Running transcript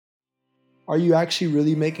are you actually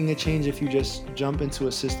really making a change if you just jump into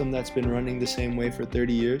a system that's been running the same way for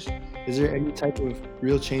 30 years? Is there any type of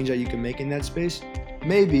real change that you can make in that space?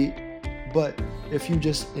 Maybe, but if you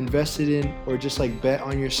just invested in or just like bet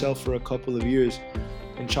on yourself for a couple of years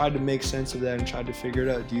and tried to make sense of that and tried to figure it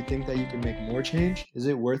out, do you think that you can make more change? Is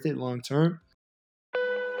it worth it long term?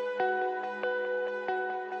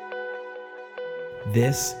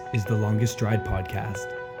 This is the Longest Stride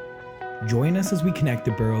podcast. Join us as we connect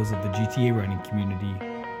the boroughs of the GTA running community,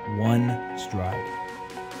 one stride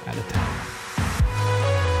at a time.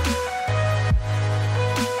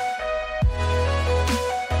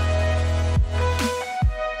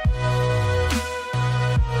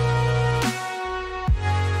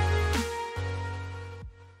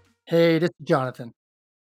 Hey, this is Jonathan.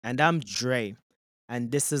 And I'm Dre,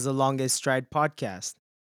 and this is the Longest Stride podcast.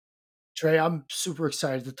 Dre, I'm super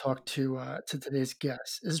excited to talk to today's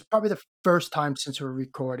guest. This is probably the first time since we're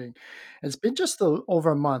recording. It's been just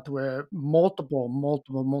over a month where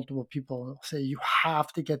multiple people say you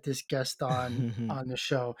have to get this guest on the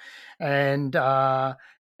show, and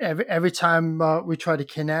every time we try to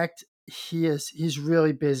connect, he's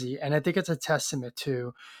really busy, and I think it's a testament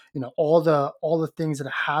to all the things that are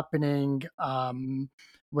happening.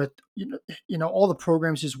 With all the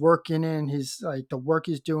programs he's working in, his like the work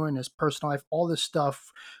he's doing, his personal life, all this stuff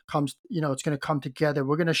comes, it's going to come together.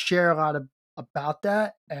 We're going to share a lot about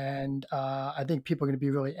that, and I think people are going to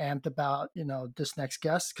be really amped about this next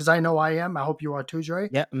guest, because I know I am. I hope you are too, Dre.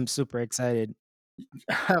 Yeah, I'm super excited.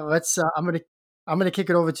 Let's. I'm gonna kick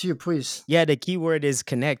it over to you, please. Yeah, the key word is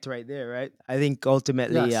connect right there, right? I think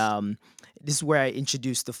ultimately, Yes. this is where I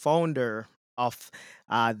introduced the founder of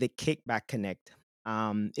the Kickback Connect.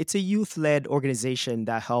 It's a youth-led organization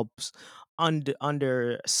that helps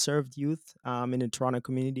underserved youth in the Toronto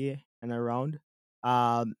community and around.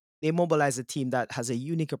 They mobilize a team that has a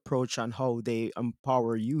unique approach on how they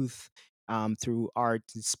empower youth through art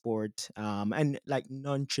and sport and like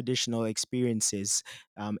non-traditional experiences,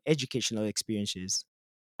 educational experiences.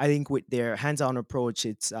 I think with their hands-on approach,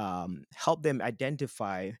 it's helped them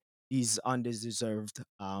identify these undeserved,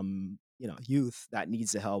 youth that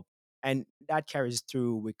needs the help, and that carries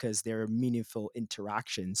through because there are meaningful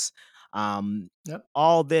interactions. Um, Yep.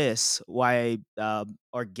 all this, why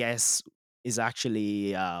our guest is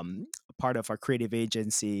actually a part of our creative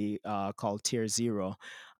agency called Tier Zero.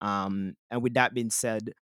 And with that being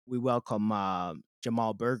said, we welcome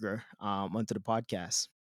Jamal Berger onto the podcast.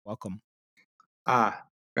 Welcome.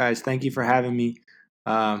 Guys, thank you for having me.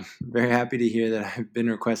 Very happy to hear that I've been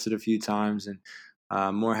requested a few times, and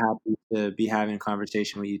more happy to be having a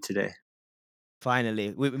conversation with you today.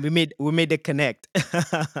 Finally, we made the connect.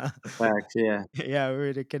 Facts, yeah. Yeah, we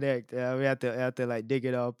made the connect. We had to like dig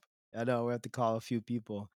it up. I know we have to call a few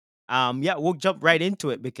people. Yeah, we'll jump right into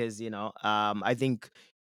it because I think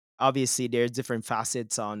obviously there's different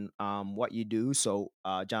facets on what you do. So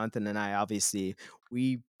Jonathan and I obviously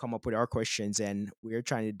we come up with our questions and we're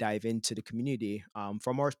trying to dive into the community.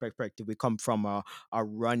 From our perspective, we come from a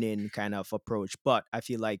running kind of approach, but I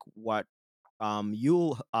feel like what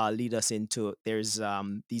you'll lead us into there's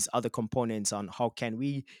these other components on how can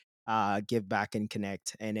we give back and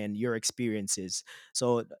connect, and then your experiences.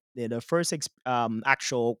 So the first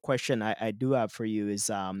actual question I do have for you is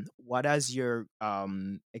what has your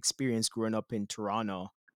experience growing up in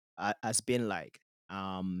Toronto has been like,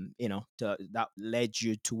 that led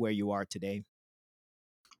you to where you are today?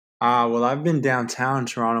 Well, I've been downtown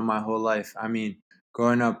Toronto my whole life. I mean,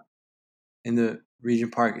 growing up in the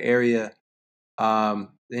Regent Park area, the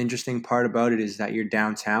interesting part about it is that you're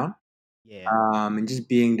downtown, Yeah. and just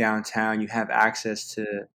being downtown, you have access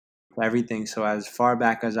to everything. So as far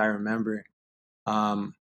back as I remember,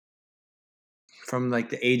 um, from like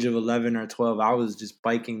the age of 11 or 12, I was just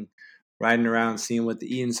biking, riding around, seeing what the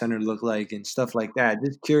Eaton Center looked like and stuff like that.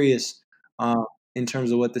 Just curious in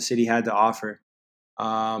terms of what the city had to offer.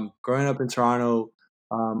 Growing up in Toronto,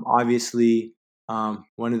 obviously,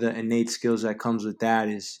 one of the innate skills that comes with that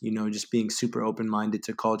is, just being super open minded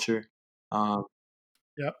to culture. Um,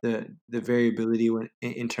 Yep. the variability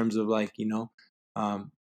in terms of like,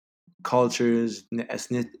 um, cultures,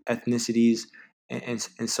 ethnicities,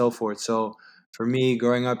 and so forth. So for me,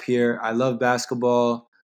 growing up here, I love basketball.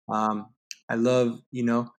 I love,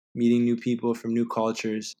 meeting new people from new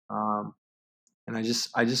cultures. And I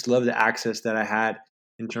just love the access that I had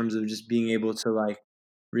in terms of just being able to like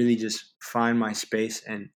really just find my space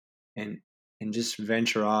and and just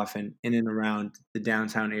venture off and in and around the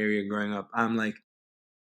downtown area growing up. I'm like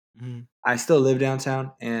Mhm. I still live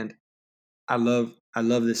downtown and I love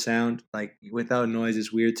the sound. Like without noise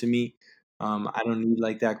is weird to me. I don't need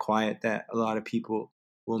like that quiet that a lot of people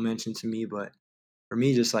will mention to me. But for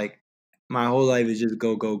me, just like my whole life is just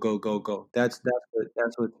go, go, go, go, go. That's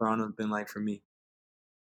what Toronto's been like for me.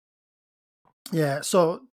 Yeah,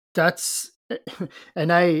 so that's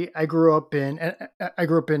and I grew up in I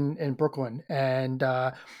grew up in Brooklyn, and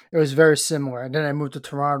it was very similar. And then I moved to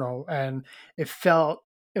Toronto, and it felt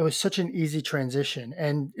it was such an easy transition.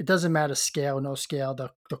 And it doesn't matter scale, no scale,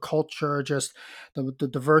 the culture, just the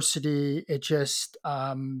diversity. It just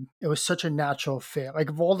it was such a natural fit. Like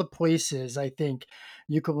of all the places I think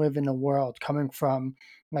you could live in the world, coming from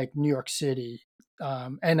like New York City.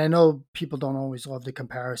 And I know people don't always love the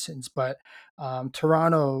comparisons, but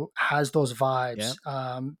Toronto has those Yeah. vibes.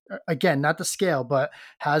 Again, not the scale, but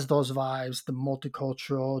has those vibes. The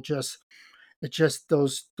multicultural, just it's just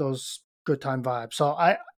those good time vibes. So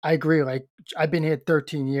I agree. Like I've been here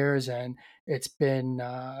 13 years, and it's been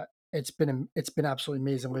absolutely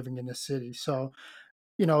amazing living in this city. So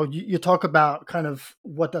you talk about kind of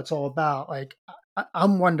what that's all about. Like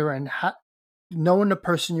I'm wondering how knowing the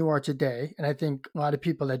person you are today, and I think a lot of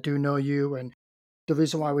people that do know you and the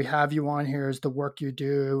reason why we have you on here is the work you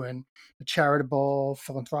do and the charitable,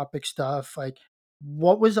 philanthropic stuff. Like,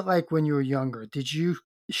 what was it like when you were younger? Did you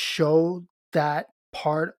show that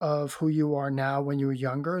part of who you are now when you were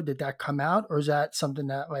younger? Did that come out, or is that something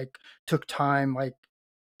that like took time, like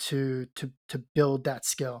to build that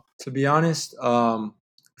skill? To be honest,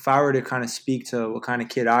 if I were to kind of speak to what kind of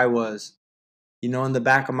kid I was, in the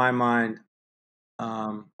back of my mind,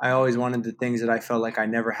 I always wanted the things that I felt like I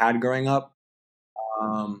never had growing up.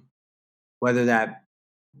 Um, whether that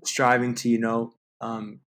striving to,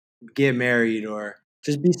 get married or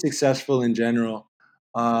just be successful in general,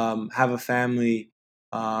 have a family.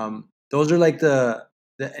 Those are like the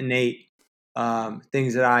innate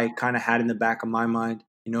things that I kind of had in the back of my mind.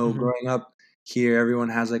 Hmm. Growing up here, everyone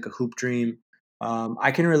has like a hoop dream.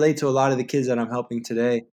 I can relate to a lot of the kids that I'm helping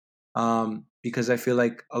today, because I feel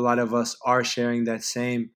like a lot of us are sharing that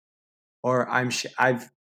same, or I've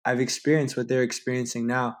experienced what they're experiencing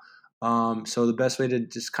now. So the best way to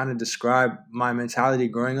just kind of describe my mentality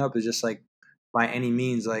growing up is just like by any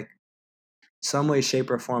means, like some way, shape,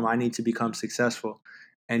 or form, I need to become successful.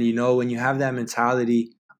 And when you have that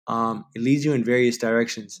mentality, it leads you in various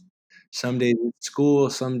directions. Some days it's school,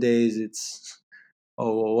 some days it's,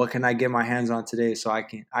 oh well, what can I get my hands on today so I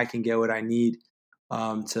can get what I need,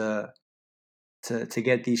 to to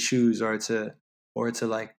get these shoes, or to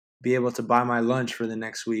like be able to buy my lunch for the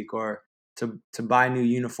next week, or to buy a new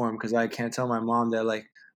uniform because I can't tell my mom that like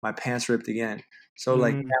my pants ripped again. So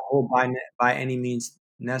like Hmm. that whole by any means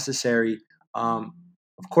necessary. Um,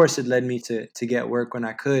 of course, it led me to get work when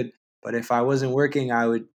I could, but if I wasn't working, I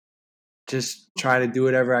would just try to do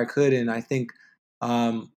whatever I could. And I think,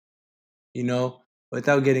 um, you know,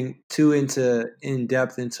 without getting too into in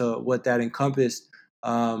depth into what that encompassed.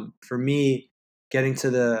 For me, getting to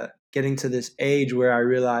this age where I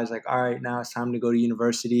realized like, all right, now it's time to go to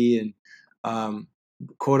university and, um,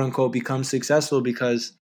 quote unquote become successful,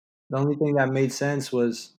 because the only thing that made sense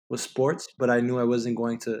was sports, but I knew I wasn't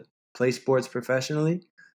going to play sports professionally.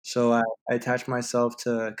 So I attached myself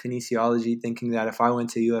to kinesiology, thinking that if I went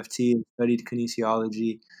to U of T and studied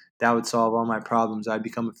kinesiology, that would solve all my problems. I'd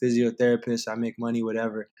become a physiotherapist, I make money,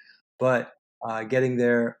 whatever. But getting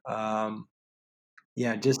there,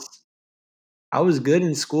 yeah, just I was good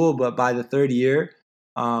in school, but by the third year,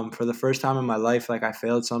 for the first time in my life, like I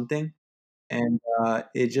failed something, and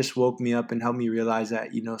it just woke me up and helped me realize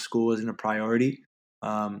that school wasn't a priority,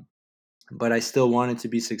 um, but I still wanted to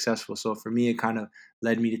be successful. So for me, it kind of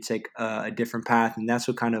led me to take a different path, and that's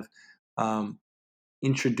what kind of um,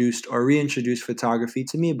 introduced or reintroduced photography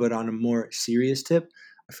to me, but on a more serious tip.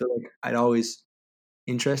 I feel like I'd always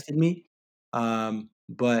interested me,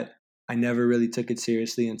 but I never really took it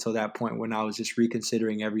seriously until that point when I was just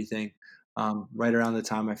reconsidering everything, right around the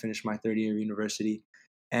time I finished my third year of university.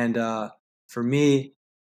 And for me,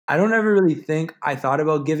 I don't ever really think I thought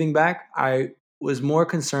about giving back. I was more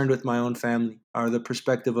concerned with my own family or the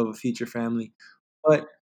perspective of a future family. But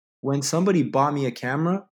when somebody bought me a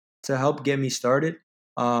camera to help get me started,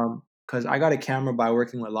 because I got a camera by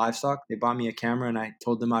working with livestock. They bought me a camera, and I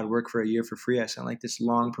told them I'd work for a year for free. I sent like this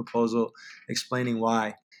long proposal explaining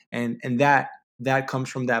why, and that comes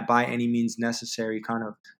from that by any means necessary kind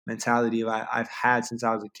of mentality I've had since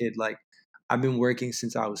I was a kid. Like I've been working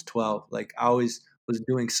since I was 12. Like I always was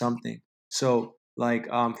doing something. So like,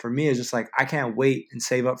 for me, it's just like I can't wait and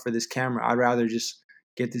save up for this camera. I'd rather just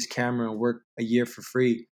get this camera and work a year for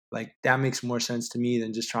free. Like that makes more sense to me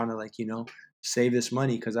than just trying to like save this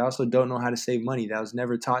money, because I also don't know how to save money. That was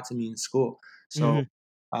never taught to me in school. So Hmm.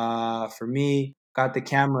 for me, got the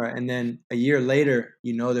camera, and then a year later,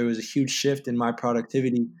 there was a huge shift in my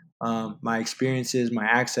productivity, my experiences, my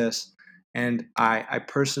access, and I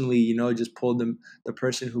personally, just pulled the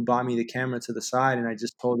person who bought me the camera to the side, and I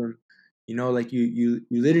just told him, like you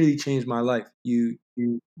literally changed my life. You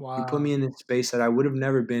put me Wow. in a space that I would have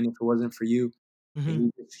never been if it wasn't for you.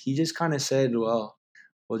 And Mhm. he just kind of said, well,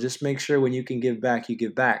 just make sure when you can give back, you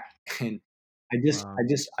give back. And I just I Wow.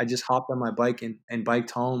 just I just hopped on my bike and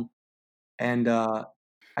biked home, and I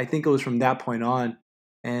think it was from that point on.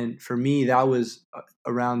 And for me, that was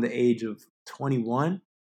around the age of 21.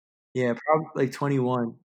 Yeah, probably like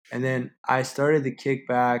 21. And then I started the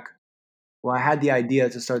kickback. Well, I had the idea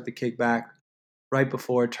to start the kickback right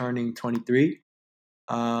before turning 23.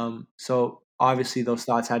 So obviously those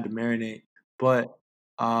thoughts had to marinate, but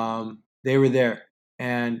they were there,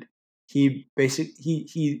 and he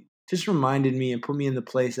just reminded me and put me in the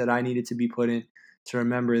place that I needed to be put in, to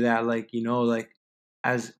remember that, like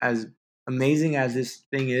as amazing as this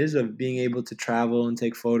thing is of being able to travel and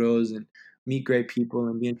take photos and meet great people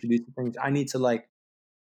and be introduced to things, I need to like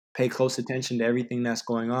pay close attention to everything that's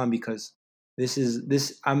going on, because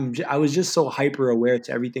I was just so hyper aware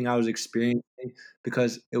to everything I was experiencing,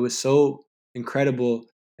 because it was so incredible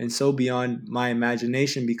and so beyond my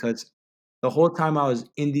imagination, because the whole time I was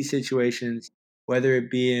in these situations, whether it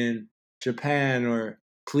be in Japan or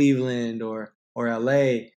Cleveland or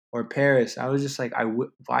LA or Paris, I was just like,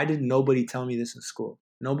 why did nobody tell me this in school?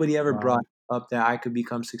 Nobody ever brought Wow. up that I could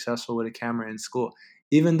become successful with a camera in school.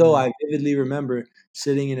 Even though Mhm. I vividly remember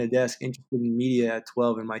sitting in a desk interested in media at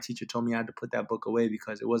 12, and my teacher told me I had to put that book away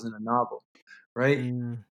because it wasn't a novel, right?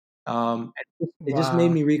 Mm. It just made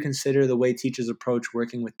Wow. me reconsider the way teachers approach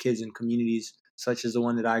working with kids in communities such as the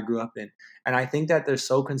one that I grew up in. And I think that they're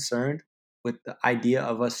so concerned with the idea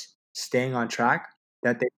of us staying on track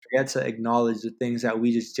that they forget to acknowledge the things that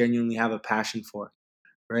we just genuinely have a passion for,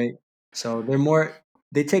 right? So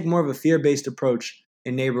they take more of a fear-based approach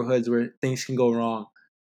in neighborhoods where things can go wrong,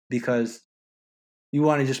 because you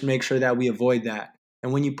want to just make sure that we avoid that.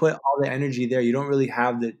 And when you put all the energy there, you don't really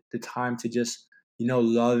have the time to just,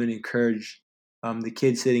 love and encourage the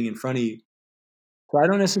kid sitting in front of you. So I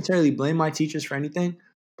don't necessarily blame my teachers for anything,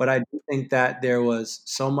 but I do think that there was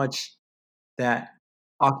so much that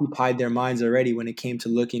occupied their minds already when it came to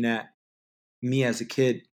looking at me as a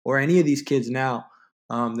kid, or any of these kids now,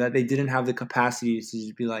 that they didn't have the capacity to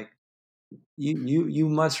just be like, you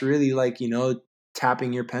must really like,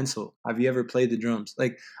 tapping your pencil. Have you ever played the drums?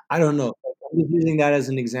 Like, I don't know. Like, I'm just using that as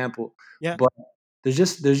an example, Yeah. but there's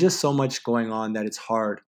just so much going on that it's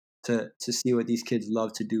hard to see what these kids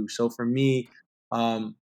love to do. So for me,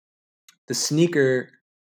 um, the sneaker,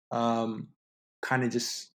 um, kind of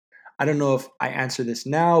just, I don't know if I answer this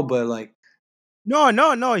now, but like, No,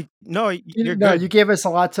 no, no, no, you're No, you good. gave us a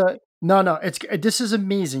lot to no, no, this is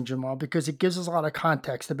amazing, Jamal, because it gives us a lot of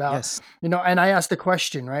context about, Yes. and I asked the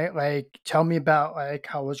question, right? Like, tell me about like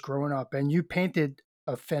how I was growing up, and you painted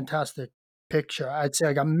a fantastic picture. I'd say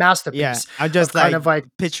like a Yeah. masterpiece I'm of just kind like of like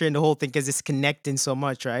picturing the whole thing because it's connecting so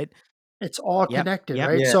much, right? it's all Yep. connected, Yep.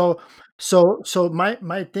 right? yeah, So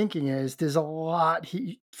my thinking is there's a lot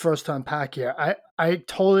for us to unpack here. I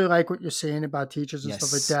totally like what you're saying about teachers and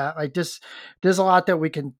stuff like Yes. that. Like this, there's a lot that we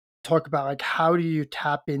can talk about. Like how do you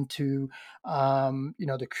tap into,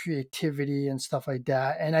 the creativity and stuff like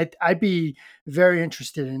that. And I'd be very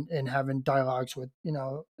interested in having dialogues with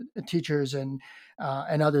teachers and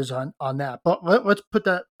others on that. But let's put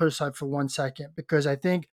aside for 1 second, because I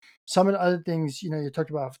think some of the other things, you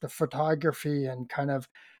talked about the photography and kind of,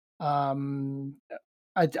 um,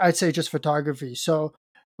 I'd say just photography. So,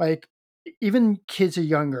 like, even kids are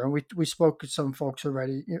younger, and we spoke to some folks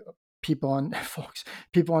already, people on folks,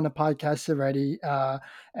 people on the podcast already,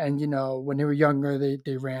 and when they were younger,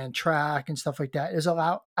 they ran track and stuff like that. There's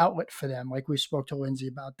a outlet for them. Like we spoke to Lindsay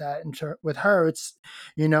about that, and with her, it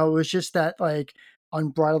was just that like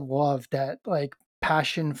unbridled love, that like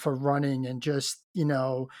passion for running and just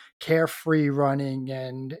carefree running,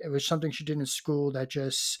 and it was something she did in school that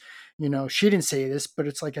just she didn't say this, but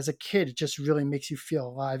it's like as a kid it just really makes you feel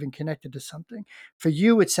alive and connected to something. For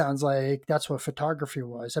you it sounds like that's what photography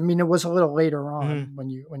was. I mean, it was a little later Hmm. on when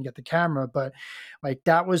you get the camera, but like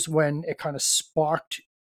that was when it kind of sparked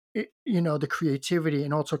the creativity,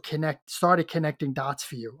 and also started connecting dots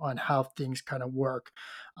for you on how things kind of work.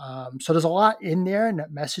 So there's a lot in there in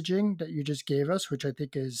that messaging that you just gave us, which I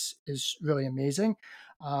think is really amazing.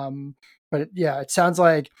 um, but yeah, it sounds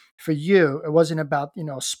like for you it wasn't about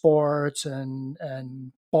sports and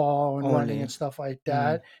ball and running and Only. stuff like Mm.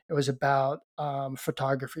 that. It was about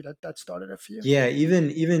photography that started it for you. yeah.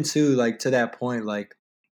 Even to like, to that point, like,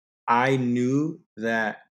 I knew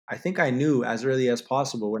that I think I knew as early as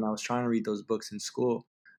possible when I was trying to read those books in school.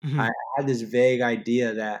 I Mhm. had this vague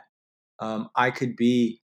idea that I could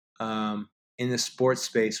be um, in the sports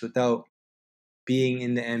space without being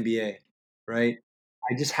in the NBA, right?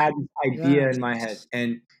 I just had this idea in my head, Yes.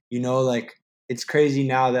 and like it's crazy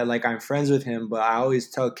now that like I'm friends with him, but I always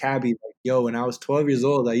tell Cabby like, "Yo, when I was 12 years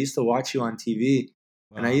old, I used to watch you on TV,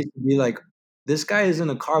 and I Wow. used to be like, this guy is in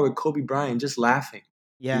a car with Kobe Bryant just laughing."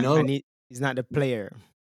 You Yeah, know, and he's not the player.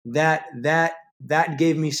 that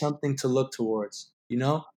gave me something to look towards.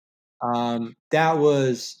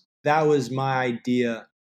 That was my idea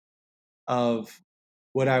of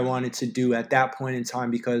what I wanted to do at that point in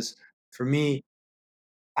time because for me,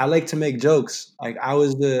 I like to make jokes. Like I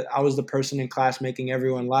was the person in class making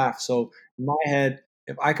everyone laugh. So in my head,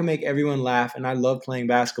 if I can make everyone laugh and I love playing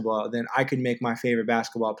basketball, then I could make my favorite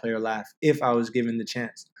basketball player laugh if I was given the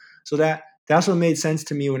chance. So that's what made sense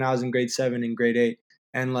to me when I was in grade 7 and grade 8.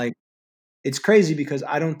 And like it's crazy because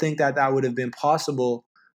I don't think that that would have been possible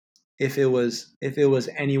if it was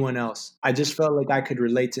anyone else. I just felt like I could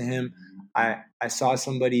relate to him. I saw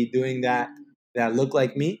somebody doing that looked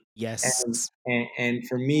like me, and Yes. and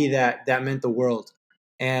for me that meant the world.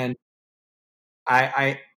 And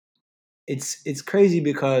I it's crazy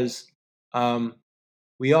because um,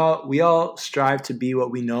 we all strive to be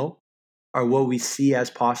what we know or what we see as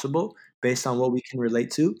possible based on what we can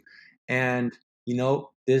relate to. And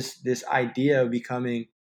this idea of becoming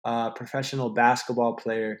a professional basketball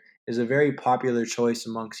player is a very popular choice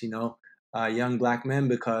amongst young black men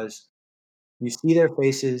because you see their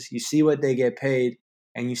faces, you see what they get paid,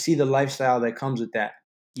 and you see the lifestyle that comes with that.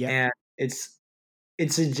 Yep. And it's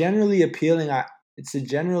a generally appealing. It's a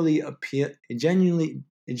generally appeal. It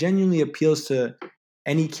genuinely appeals to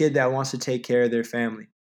any kid that wants to take care of their family.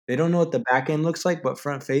 They don't know what the back end looks like, but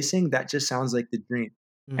front facing, that just sounds like the dream,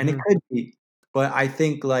 and it Mhm. could be. But I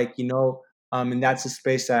think and that's the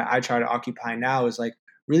space that I try to occupy now is like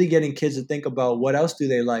really getting kids to think about what else do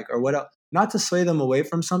they like or what else, not to sway them away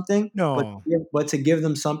from something, but No. to give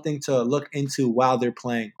them something to look into while they're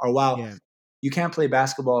playing or while Yeah. you can't play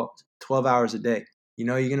basketball 12 hours a day. You're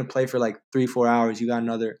going to play for like 3, 4 hours. You got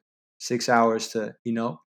another 6 hours to,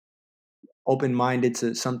 open minded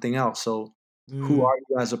to something else. So who Mm. are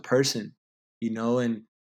you as a person, and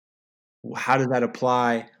how does that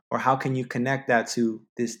apply or how can you connect that to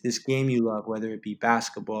this game you love, whether it be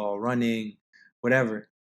basketball, running, whatever.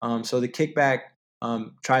 So the kickback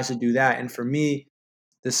tries to do that. And for me,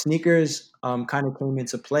 the sneakers kind of came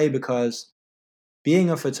into play because being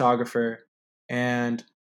a photographer and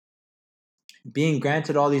being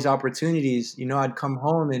granted all these opportunities, I'd come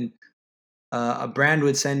home and a brand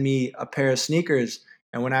would send me a pair of sneakers,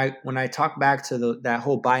 and when I talk back to that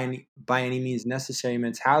whole by any means necessary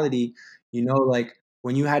mentality, like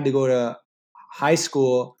when you had to go to high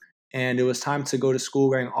school and it was time to go to school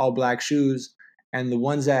wearing all black shoes, and the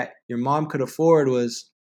ones that your mom could afford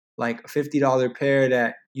was like a $50 pair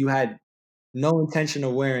that you had no intention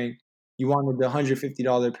of wearing. You wanted the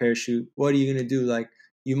 $150 parachute. What are you gonna do? Like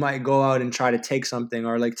you might go out and try to take something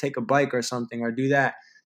or like take a bike or something or do that.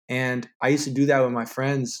 And I used to do that with my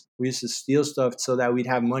friends. We used to steal stuff so that we'd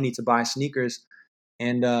have money to buy sneakers.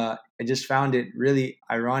 And I just found it really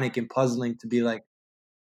ironic and puzzling to be like,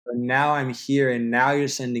 but now I'm here and now you're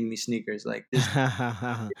sending me sneakers. Like this,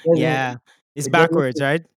 it doesn't, Yeah. It's it doesn't backwards,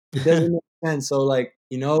 right? it doesn't make sense. So like,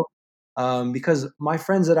 because my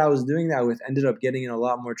friends that I was doing that with ended up getting in a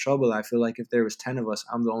lot more trouble. I feel like if there was 10 of us,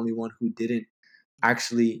 I'm the only one who didn't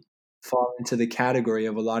actually fall into the category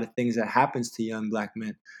of a lot of things that happens to young black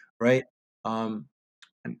men, right? Um,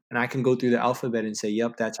 and I can go through the alphabet and say,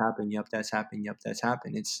 "Yep, that's happened. Yep, that's happened. Yep, that's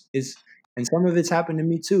happened." And some of it's happened to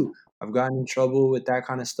me too. I've gotten in trouble with that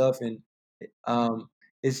kind of stuff, and um,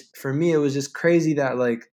 it's for me. It was just crazy that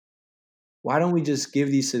like why don't we just give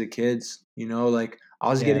these to the kids? Like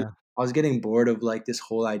Yeah. I was getting bored of like this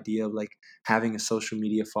whole idea of like having a social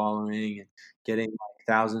media following and getting like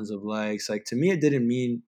thousands of likes. Like to me, it didn't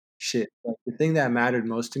mean shit. Like the thing that mattered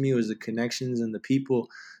most to me was the connections and the people.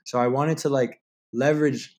 So I wanted to like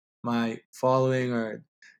leverage my following or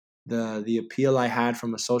the appeal I had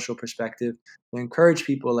from a social perspective to encourage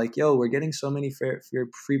people like, yo, we're getting so many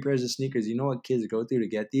free pairs of sneakers. You know what kids go through to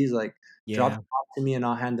get these? Like, drop Yeah. them off to me and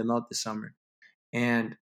I'll hand them out this summer.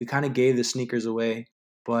 And we kind of gave the sneakers away,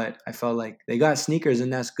 but I felt like they got sneakers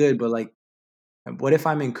and that's good. But like, what if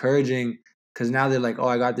I'm encouraging? Because now they're like, oh,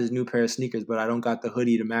 I got this new pair of sneakers, but I don't got the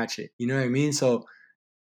hoodie to match it. You know what I mean? So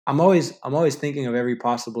I'm always thinking of every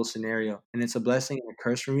possible scenario, and it's a blessing and a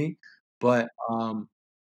curse for me. But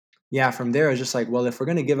yeah, from there, it's just like, well, if we're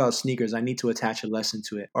gonna give out sneakers, I need to attach a lesson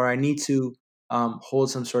to it, or I need to hold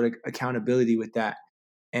some sort of accountability with that.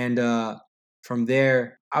 And from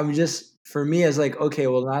there, I was just for me, as like, okay,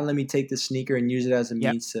 well, now let me take the sneaker and use it as a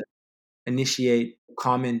Yep. means to initiate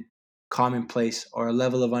commonplace or a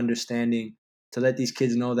level of understanding to let these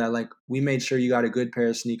kids know that like we made sure you got a good pair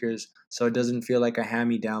of sneakers so it doesn't feel like a hand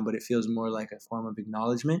me down, but it feels more like a form of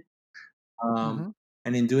acknowledgement. Um, Mhm.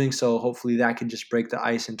 and in doing so, hopefully that could just break the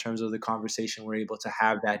ice in terms of the conversation we're able to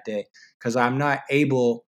have that day. Because I'm not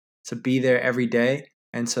able to be there every day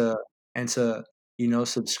and to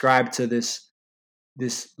subscribe to this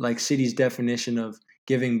like city's definition of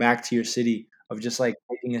giving back to your city, of just like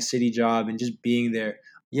taking a city job and just being there.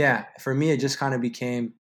 Yeah, for me, it just kind of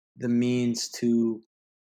became the means to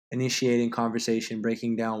initiating conversation,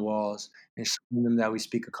 breaking down walls, and showing them that we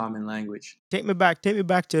speak a common language. Take me back to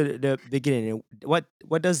the beginning. What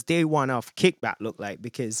does day one of Kickback look like?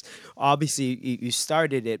 Because obviously you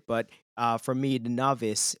started it, but for me, the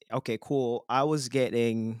novice, okay, cool. I was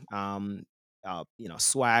getting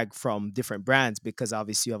swag from different brands because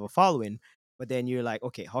obviously you have a following. But then you're like,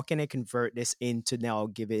 okay, how can I convert this into now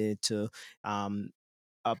giving it to um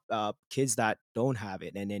kids that don't have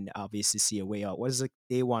it, and then obviously see a way out? What does the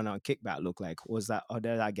day one on Kickback look like? Was that how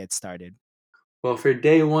did that get started? Well, for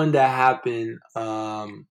day one that happened,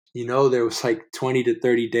 there was like 20 to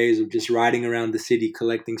 30 days of just riding around the city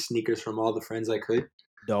collecting sneakers from all the friends I could.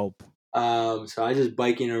 Dope. So I just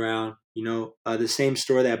biking around, the same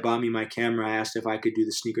store that bought me my camera. I asked if I could do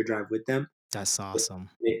the sneaker drive with them. That's awesome.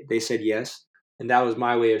 They said yes. And that was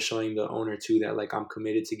my way of showing the owner too that like I'm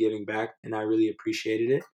committed to giving back and I really appreciated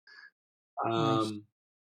it. Nice. Um,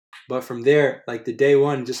 but from there, like the day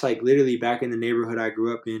one, just like literally back in the neighborhood I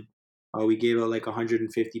grew up in, we gave out like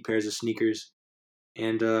 150 pairs of sneakers.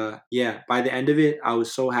 And yeah, by the end of it, I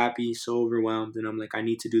was so happy, so overwhelmed, and I'm like, I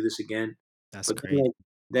need to do this again. That's But then, great.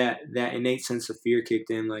 like that innate sense of fear kicked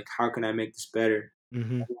in. Like, how can I make this better?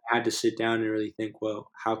 Mhm. I had to sit down and really think, well,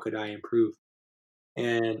 how could I improve?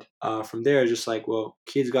 And from there, just like, well,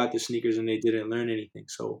 kids got the sneakers and they didn't learn anything.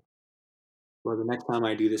 So, well, the next time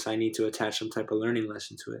I do this, I need to attach some type of learning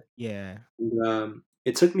lesson to it. Yeah. And,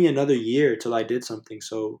 it took me another year till I did something.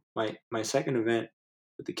 So my second event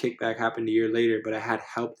with the kickback happened a year later, but I had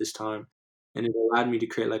help this time, and it allowed me to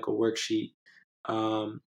create like a worksheet.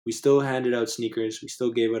 We still handed out sneakers. We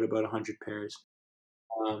still gave out about 100 pairs,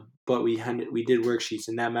 but we did worksheets,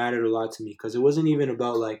 and that mattered a lot to me because it wasn't even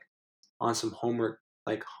about like on some homework,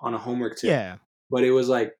 like on a homework tip, Yeah. but it was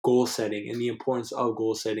like goal setting and the importance of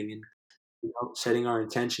goal setting and setting our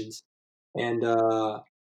intentions. And the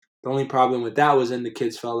only problem with that was then the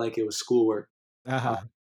kids felt like it was schoolwork, Uh-huh.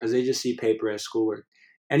 because they just see paper as schoolwork.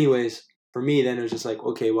 Anyways, for me, then it was just like,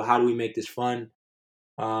 okay, well, how do we make this fun?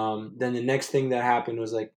 Then the next thing that happened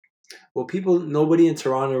was like, well, nobody in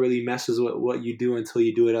Toronto really messes with what you do until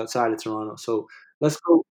you do it outside of Toronto. So let's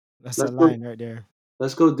go, That's a let's go line right there.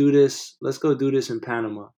 let's go do this. Let's go do this in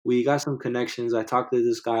Panama. We got some connections. I talked to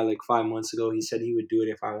this guy like 5 months ago. He said he would do it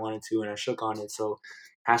if I wanted to, and I shook on it. So it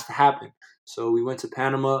has to happen. So we went to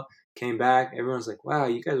Panama, came back. Everyone's like, "Wow,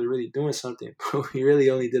 you guys are really doing something." We really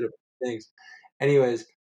only did a few things. Anyways,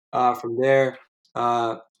 from there,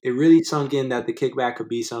 it really sunk in that the kickback could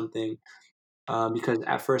be something. Because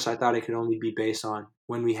at first I thought it could only be based on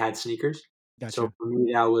when we had sneakers. So Gotcha. for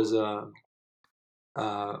me, that was uh,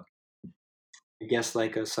 I guess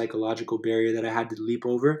like a psychological barrier that I had to leap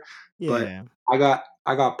over. But Yeah. I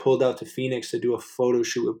got pulled out to Phoenix to do a photo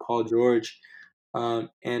shoot with Paul George,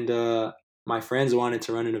 and my friends wanted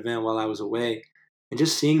to run an event while I was away, and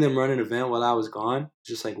just seeing them run an event while I was gone,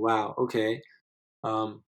 just like wow, okay,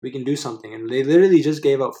 we can do something. And they literally just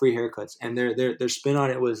gave out free haircuts, and their spin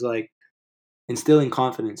on it was like instilling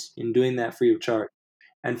confidence in doing that free of charge.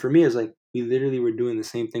 And for me, it's like we literally were doing the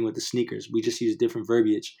same thing with the sneakers. We just used different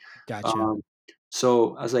verbiage. Gotcha. Um,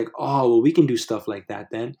 so I was like, oh, well, we can do stuff like that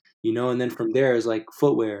then. And then from there is like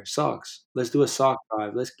footwear, socks. Let's do a sock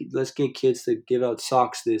drive. Let's get kids to give out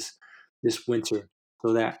socks this winter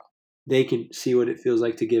so that they can see what it feels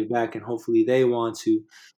like to give back, and hopefully they want to,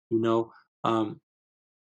 you know, um,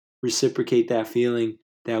 reciprocate that feeling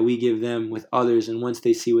that we give them with others. And once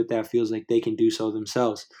they see what that feels like, they can do so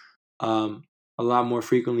themselves, um, a lot more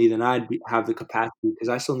frequently than have the capacity, because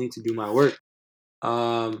I still need to do my work.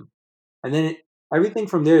 Um, and then everything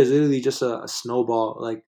from there is literally just a snowball.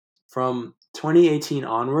 Like from 2018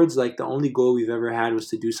 onwards, like the only goal we've ever had was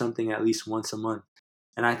to do something at least once a month.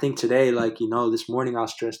 And I think today, like, this morning I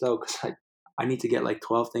was stressed out because like I need to get like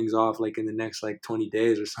 12 things off like in the next like 20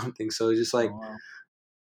 days or something. So it's just like Oh wow.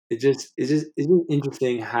 it's just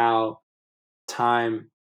interesting how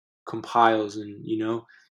time compiles, and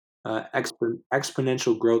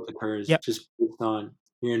exponential growth occurs Yep. just based on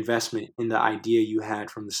your investment in the idea you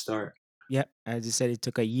had from the start. Yeah, as you said, it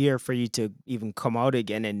took a year for you to even come out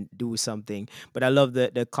again and do something. But I love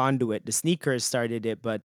the conduit. The sneakers started it,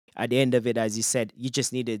 but at the end of it, as you said, you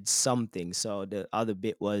just needed something. So the other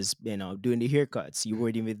bit was, doing the haircuts. You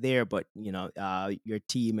weren't even there, but your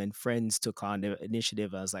team and friends took on the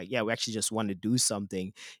initiative. I was like, yeah, we actually just want to do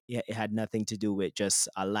something. Yeah, it had nothing to do with just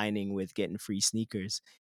aligning with getting free sneakers.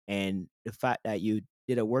 And the fact that you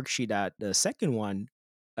did a worksheet at the second one,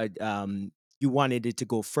 uh, um, you wanted it to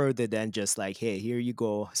go further than just like, "Hey, here you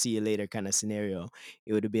go, see you later" kind of scenario.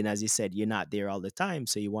 It would have been, as you said, you're not there all the time,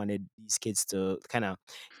 so you wanted these kids to kind of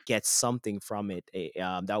get something from it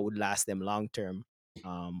that would last them long term.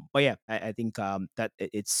 But yeah, I think that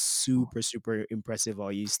it's super super impressive how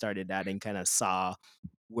you started that and kind of saw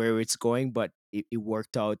where it's going, but it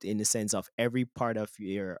worked out in the sense of every part of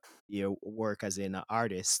your work as an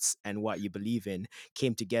artist and what you believe in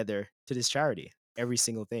came together to this charity. Every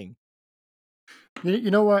single thing.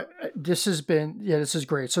 You know what? This has been, yeah, this is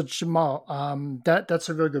great. So Jamal, that's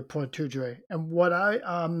a really good point too, Dre. And what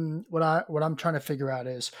I'm trying to figure out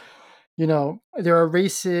is, there are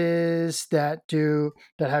races that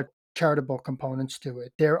have charitable components to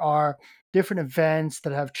it. There are different events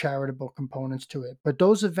that have charitable components to it, but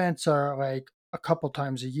those events are like a couple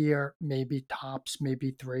times a year, maybe tops,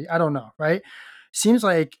 maybe three. I don't know, right? Seems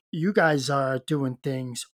like you guys are doing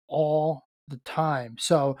things all the time.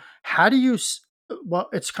 So how do you? Well,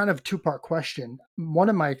 it's kind of a two-part question. One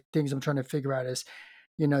of my things I'm trying to figure out is,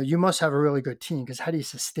 you must have a really good team because how do you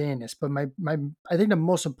sustain this? But my I think the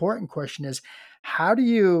most important question is, how do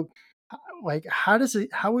you like how does it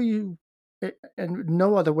how are you and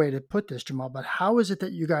no other way to put this, Jamal, but how is it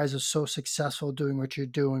that you guys are so successful doing what you're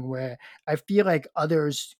doing where I feel like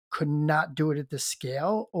others could not do it at the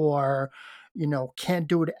scale or can't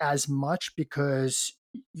do it as much because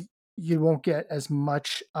you won't get as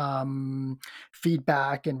much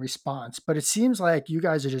feedback and response. But it seems like you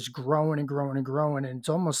guys are just growing and growing and growing, and it's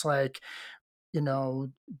almost like you know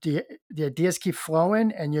the the ideas keep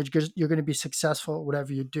flowing, and you're going to be successful at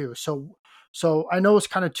whatever you do. So I know it's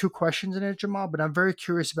kind of two questions in it, Jamal, but I'm very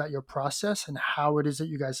curious about your process and how it is that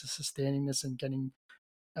you guys are sustaining this and getting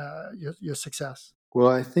your success. Well,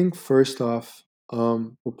 I think first off,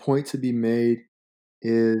 the point to be made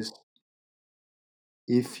is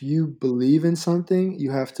if you believe in something,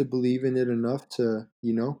 you have to believe in it enough to,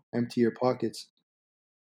 empty your pockets.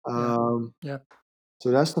 Yeah, Um, yeah,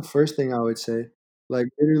 so that's the first thing I would say. Like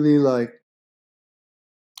literally, like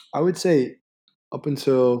I would say up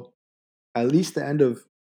until at least the end of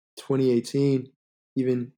 2018,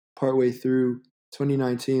 even partway through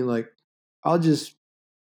 2019, like I'll just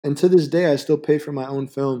and to this day I still pay for my own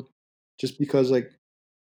film just because like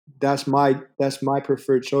that's my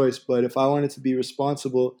preferred choice. But if I wanted to be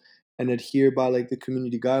responsible and adhere by like the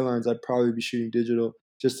community guidelines, I'd probably be shooting digital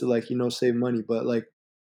just to like, save money. But like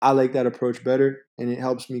I like that approach better and it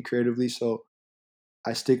helps me creatively, so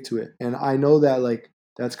I stick to it. And I know that like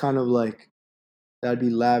that's kind of like that'd be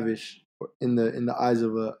lavish in the eyes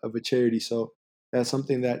of a charity. So that's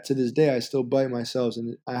something that to this day I still bite myself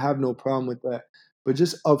and I have no problem with that. But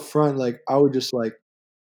just upfront, like I would just like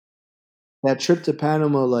that trip to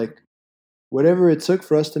Panama, like whatever it took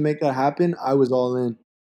for us to make that happen, I was all in.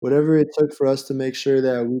 Whatever it took for us to make sure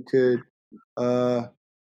that we could uh,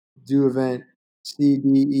 do event C,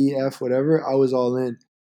 D, E, F, whatever, I was all in.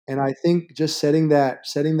 And I think just setting that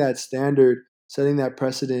standard, setting that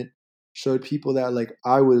precedent showed people that like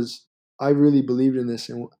I really believed in this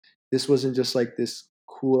and this wasn't just like this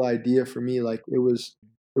cool idea for me. Like it was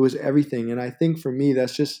everything. And I think for me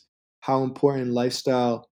that's just how important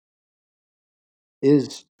lifestyle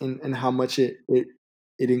is and how much it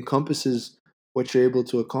encompasses what you're able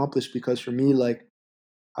to accomplish because for me like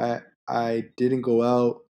I didn't go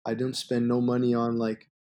out, I didn't spend no money on like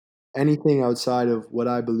anything outside of what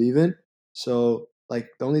I believe in. So like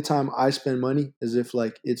the only time I spend money is if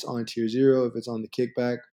like it's on tier zero, if it's on the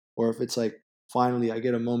kickback, or if it's like finally I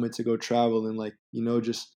get a moment to go travel and like,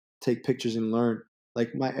 just take pictures and learn.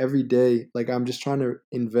 Like my everyday, like I'm just trying to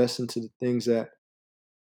invest into the things that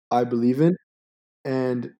I believe in.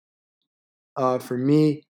 And for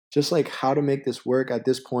me, just like how to make this work at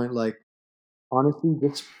this point, like honestly,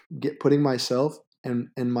 just get putting myself and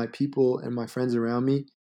my people and my friends around me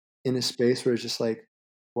in a space where it's just like,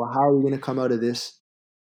 well, how are we gonna come out of this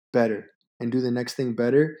better and do the next thing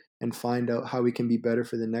better and find out how we can be better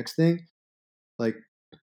for the next thing? Like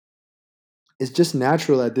it's just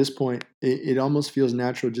natural at this point. It almost feels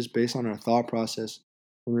natural just based on our thought process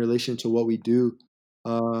in relation to what we do.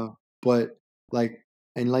 Uh, but like,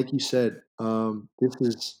 and like you said, this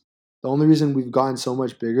is the only reason we've gotten so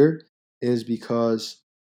much bigger is because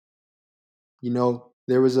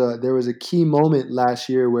there was a key moment last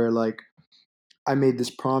year where like I made this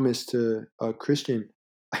promise to a Christian.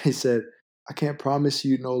 I said, I can't promise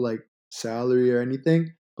you no like salary or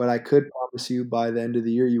anything, but I could promise you by the end of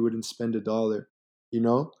the year you wouldn't spend $1. You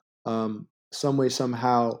know, some way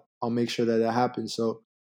somehow I'll make sure that that happens. So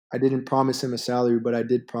I didn't promise him a salary, but I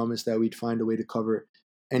did promise that we'd find a way to cover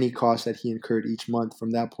any cost that he incurred each month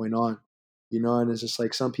from that point on. And it's just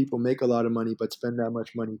like some people make a lot of money but spend that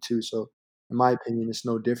much money too. So in my opinion, it's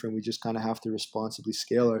no different. We just kind of have to responsibly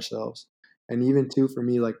scale ourselves. And even too for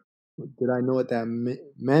me, like, did I know what that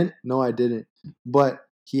meant? No, I didn't. But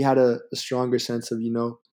he had a stronger sense of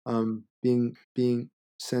being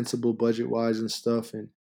sensible budget wise and stuff, and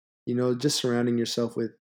just surrounding yourself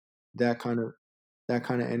with that kind of that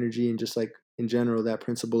kind of energy, and just like in general that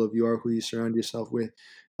principle of you are who you surround yourself with.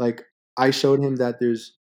 Like I showed him that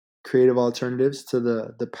there's creative alternatives to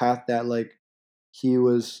the path that like he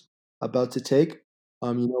was about to take.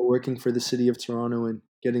 Working for the city of Toronto and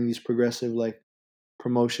getting these progressive like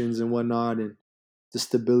promotions and whatnot, and the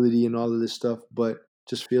stability and all of this stuff, but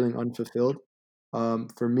just feeling unfulfilled.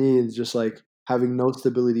 For me, it's just like having no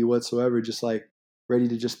stability whatsoever, just like ready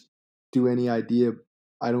to just do any idea.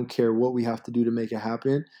 I don't care what we have to do to make it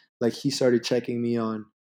happen. Like he started checking me on,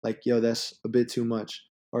 like, yo, that's a bit too much.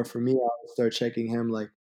 Or for me, I would start checking him, like,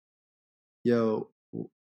 yo,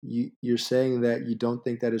 you're saying that you don't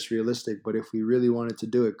think that it's realistic, but if we really wanted to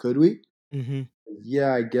do it, could we? Mhm.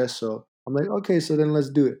 Yeah, I guess so. I'm like, okay, so then let's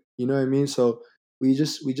do it. You know what I mean? So we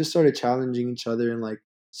just started challenging each other in like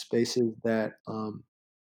spaces that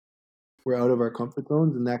were out of our comfort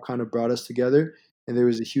zones, and that kind of brought us together. And there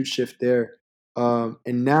was a huge shift there.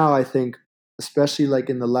 And now I think, especially like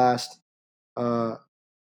in the last uh,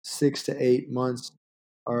 6 to 8 months,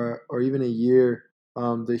 or even a year,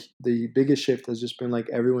 the biggest shift has just been like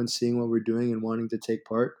everyone seeing what we're doing and wanting to take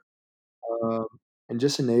part, um, and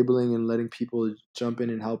just enabling and letting people jump in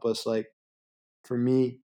and help us. Like for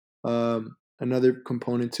me, another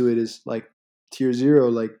component to it is like tier zero,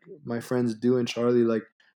 like my friends Do and Charlie, like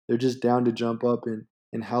they're just down to jump up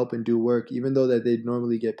and help and do work, even though that they'd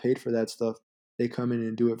normally get paid for that stuff. They come in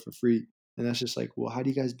and do it for free, and that's just like, well, how do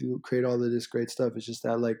you guys do create all of this great stuff? It's just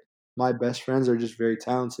that like my best friends are just very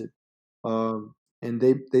talented, and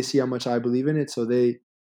they see how much I believe in it, so they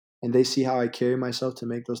see how I carry myself to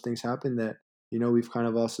make those things happen. That we've kind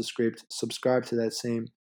of also subscribed to that same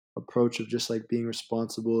approach of just like being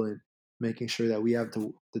responsible and making sure that we have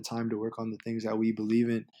the time to work on the things that we believe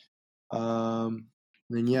in. And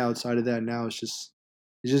then yeah, outside of that, now it's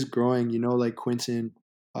just growing. Like Quentin,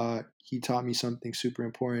 he taught me something super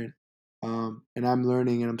important, and I'm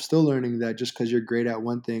learning, and I'm still learning that just because you're great at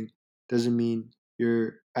one thing doesn't mean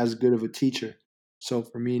you're as good of a teacher. So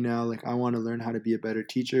for me now, like I want to learn how to be a better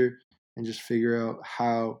teacher and just figure out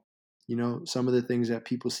how, some of the things that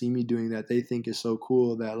people see me doing that they think is so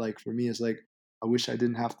cool that like for me it's like I wish I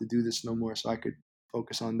didn't have to do this no more so I could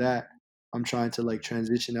focus on that. I'm trying to like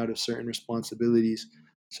transition out of certain responsibilities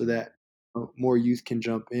so that more youth can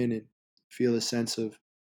jump in and feel a sense of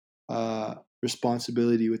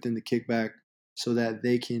responsibility within the kickback so that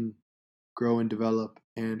they can grow and develop,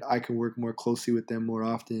 and I can work more closely with them more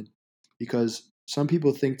often, because some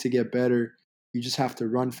people think to get better you just have to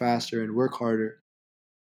run faster and work harder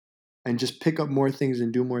and just pick up more things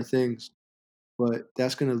and do more things, but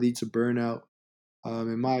that's going to lead to burnout,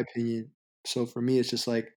 in my opinion. So for me, it's just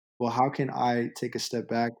like, well, how can I take a step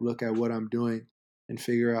back, look at what I'm doing, and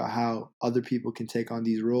figure out how other people can take on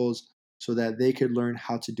these roles so that they could learn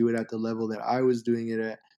how to do it at the level that I was doing it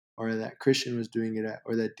at, or that Christian was doing it at,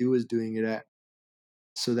 or that Du was doing it at,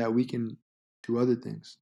 so that we can do other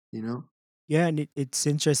things, you know? Yeah, and it's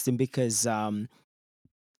interesting because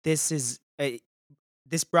this is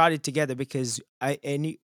this brought it together because I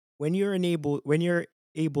any when you're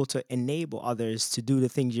able to enable others to do the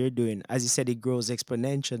things you're doing, as you said, it grows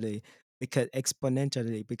exponentially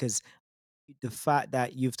because the fact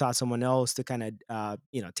that you've taught someone else to kind of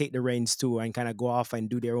take the reins too and kind of go off and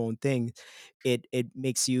do their own thing, it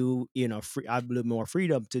makes you free, a little more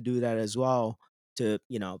freedom to do that as well, to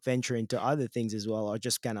venture into other things as well, or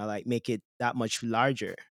just kind of like make it that much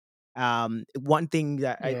larger. One thing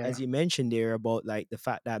that Yeah. as you mentioned there about like the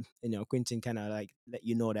fact that Quentin kind of like let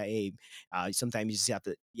you know that, hey, sometimes you just have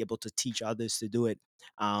to be able to teach others to do it.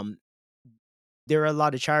 um there are a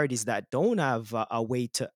lot of charities that don't have a way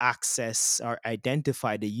to access or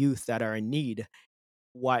identify the youth that are in need.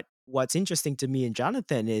 What's interesting to me and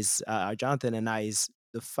Jonathan is Jonathan and I is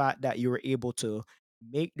the fact that you were able to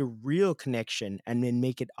make the real connection and then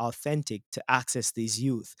make it authentic to access these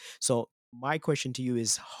youth. So my question to you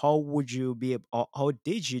is, how would you be how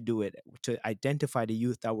did you do it to identify the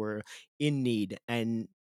youth that were in need, and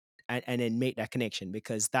then make that connection?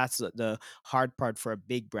 Because that's the hard part for a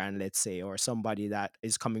big brand, let's say, or somebody that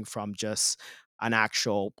is coming from just an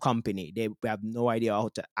actual company. They have no idea how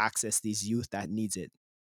to access these youth that needs it.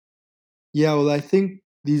 Yeah, well, I think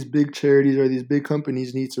these big charities or these big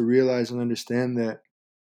companies need to realize and understand that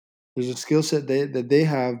there's a skill set that they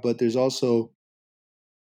have, but there's also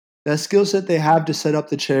that skill set they have to set up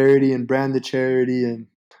the charity and brand the charity and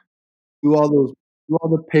do all those do all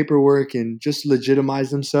the paperwork and just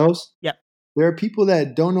legitimize themselves. Yeah, There are people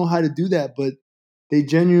that don't know how to do that, but they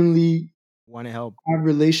genuinely want to help. have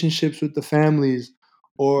relationships with the families,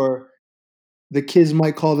 or the kids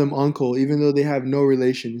might call them uncle even though they have no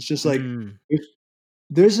relation. It's just like Mm, if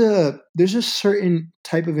there's a certain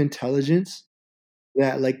type of intelligence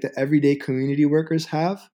that like the everyday community workers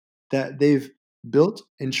have that they've built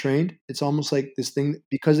and trained. It's almost like this thing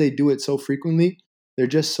because they do it so frequently, they're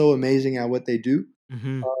just so amazing at what they do.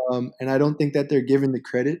 hmm. And I don't think that they're given the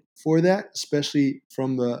credit for that, especially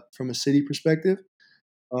from a city perspective.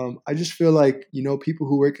 I just feel like people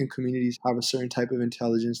who work in communities have a certain type of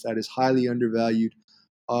intelligence that is highly undervalued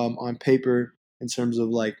on paper in terms of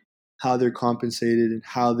like how they're compensated and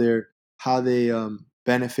how they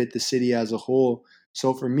benefit the city as a whole.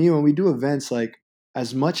 So for me, when we do events, like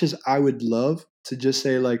as much as I would love to just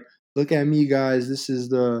say like, look at me, guys, this is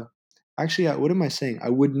the actually what am I saying? I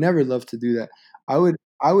would never love to do that. I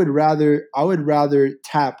would rather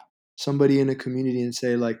tap somebody in a community and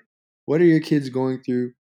say like, what are your kids going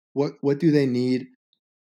through? What do they need?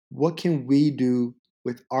 What can we do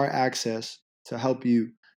with our access to help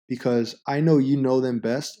you? Because I know you know them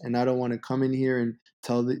best, and I don't want to come in here and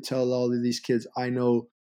tell all of these kids I know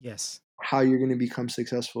Yes. how you're going to become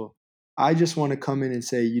successful. I just want to come in and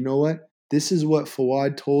say, you know what? This is what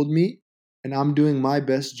Fawad told me, and I'm doing my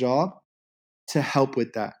best job to help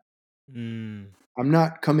with that. Mm, I'm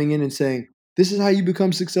not coming in and saying, this is how you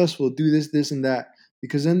become successful, do this, this, and that,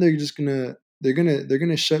 because then they're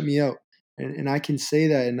gonna shut me out. And I can say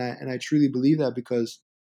that, and I truly believe that because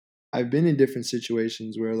I've been in different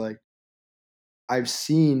situations where like I've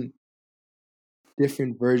seen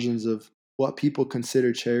different versions of what people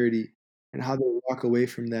consider charity and how they walk away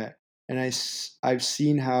from that. And I've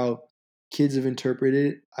seen how kids have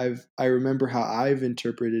interpreted it. I remember how I've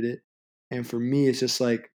interpreted it. And for me, it's just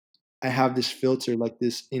like I have this filter, like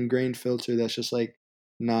this ingrained filter that's just like,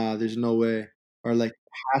 nah, there's no way. Or like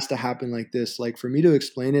it has to happen like this. Like for me to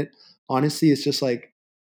explain it, honestly, it's just like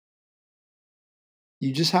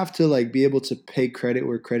you just have to like be able to pay credit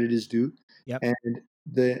where credit is due. yep. And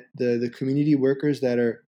the community workers that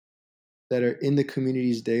are in the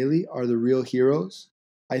communities daily are the real heroes.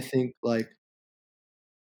 I think like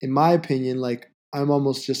in my opinion, like I'm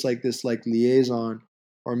almost just like this like liaison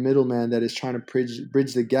or middleman that is trying to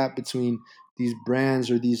bridge the gap between these brands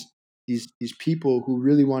or these people who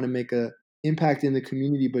really want to make a impact in the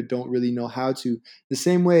community but don't really know how to. The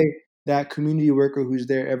same way that community worker who's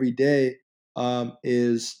there every day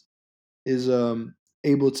is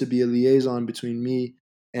able to be a liaison between me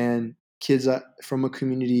and kids from a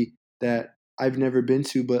community that I've never been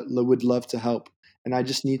to but would love to help. And I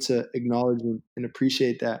just need to acknowledge and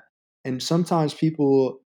appreciate that. And sometimes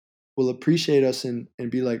people will appreciate us and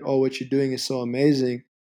be like, "Oh, what you're doing is so amazing,"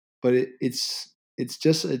 but it's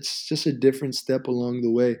just a different step along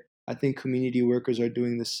the way. I think community workers are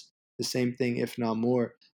doing this the same thing, if not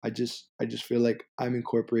more. I just feel like I'm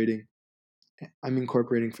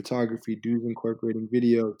incorporating photography, dudes incorporating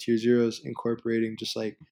video, tier zeros incorporating just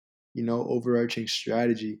like, overarching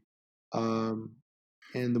strategy. Um,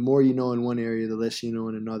 and the more you know in one area, the less you know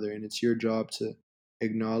in another. And it's your job to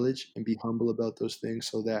acknowledge and be humble about those things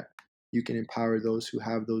so that you can empower those who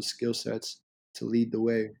have those skill sets to lead the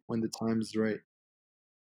way when the time is right.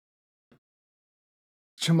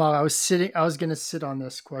 Jamal, I was gonna sit on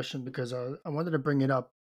this question because I wanted to bring it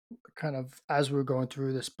up kind of as we were going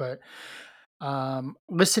through this, but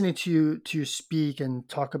listening to you speak and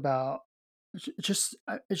talk about just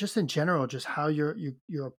in general, just how your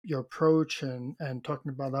approach and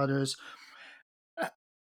talking about others. uh,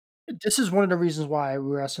 This is one of the reasons why we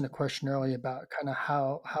were asking a question earlier about kind of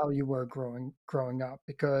how you were growing up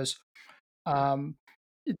because um,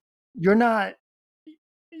 it, you're not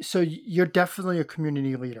so you're definitely a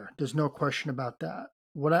community leader. There's no question about that.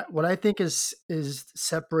 What I think is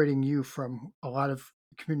separating you from a lot of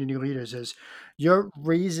community leaders is you're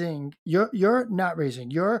not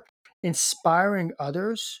raising, you're inspiring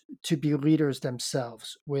others to be leaders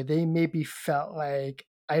themselves where they maybe felt like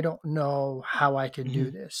I don't know how I can do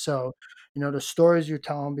Hmm. this. So, the stories you're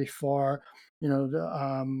telling before,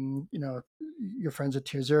 your friends at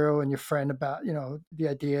Tier Zero and your friend about, the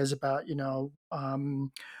ideas about,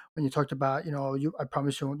 when you talked about, I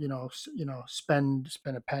promise you won't, spend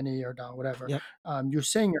a penny or not, whatever, Yep. you were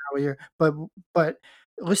saying earlier, but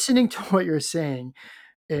listening to what you're saying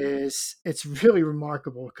it's really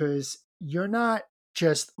remarkable because you're not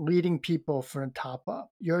just leading people from the top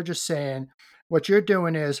up. You're just saying what you're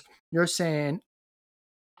doing is you're saying,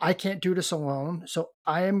 I can't do this alone. So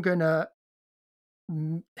I am going to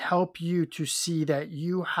help you to see that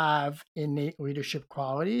you have innate leadership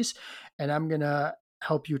qualities, and I'm going to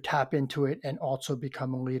help you tap into it and also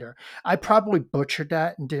become a leader. I probably butchered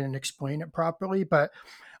that and didn't explain it properly, but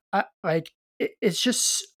it's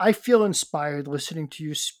just I feel inspired listening to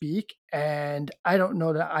you speak, and I don't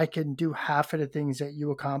know that I can do half of the things that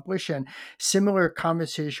you accomplish. And similar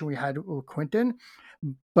conversation we had with Quentin,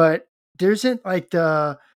 but there isn't like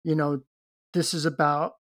this is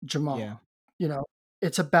about Yeah. Jamal. You know,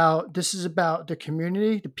 this is about the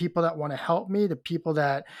community, the people that want to help me, the people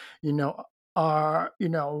that you know are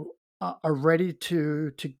are ready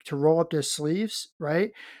to roll up their sleeves,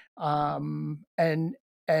 right?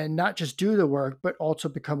 And not just do the work, but also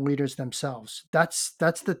become leaders themselves. That's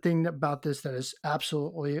the thing about this that is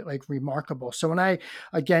absolutely like remarkable. So when I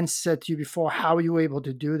again said to you before, how are you able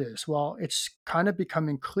to do this? Well, it's kind of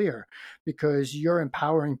becoming clear because you're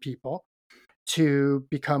empowering people to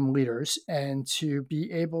become leaders and to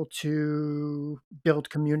be able to build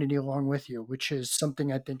community along with you, which is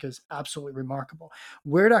something I think is absolutely remarkable.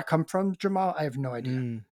 Where did that come from, Jamal? I have no idea.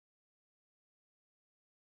 Mm.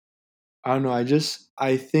 I don't know.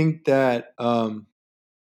 I think that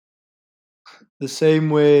the same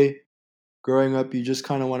way growing up, you just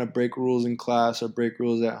kind of want to break rules in class or break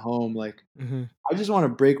rules at home. Like Mhm. I just want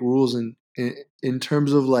to break rules in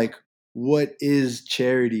terms of like what is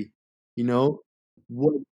charity, you know,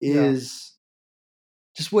 what Yeah. is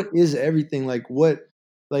just what is everything like what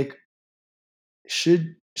like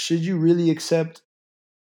should you really accept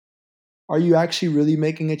are you actually really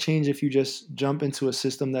making a change if you just jump into a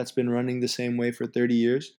system that's been running the same way for 30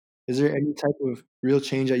 years? Is there any type of real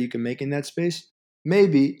change that you can make in that space?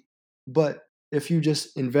 Maybe, but if you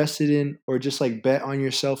just invested in or just like bet on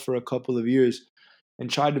yourself for a couple of years and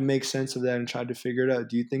tried to make sense of that and tried to figure it out,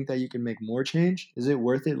 do you think that you can make more change? Is it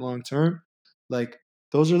worth it long term? Like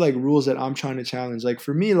those are like rules that I'm trying to challenge. Like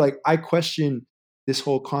for me, like I question this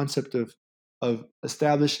whole concept of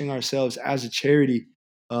establishing ourselves as a charity.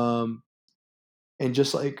 Um, and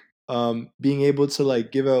just like being able to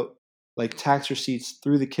like give out like tax receipts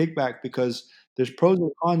through the kickback because there's pros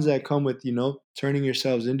and cons that come with turning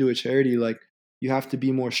yourselves into a charity. Like you have to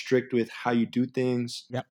be more strict with how you do things.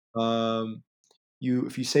 Yep. um you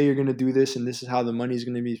if you say you're going to do this and this is how the money is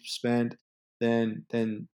going to be spent, then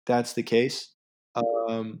that's the case.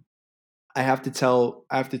 um I have to tell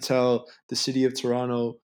the city of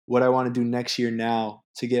Toronto what I want to do next year now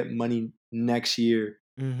to get money next year.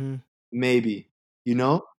 Mhm. Maybe, you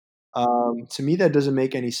know? To me, that doesn't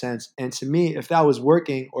make any sense. And to me, if that was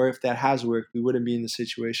working or if that has worked, we wouldn't be in the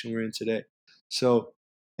situation we're in today. So,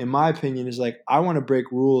 in my opinion, is like I want to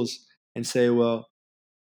break rules and say, well,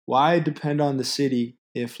 why depend on the city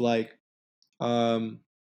if like um,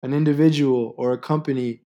 an individual or a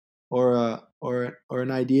company or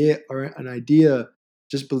an idea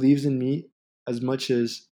just believes in me as much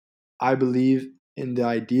as I believe in the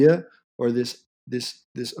idea or this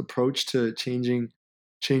approach to changing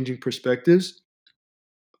perspectives.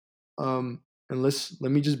 And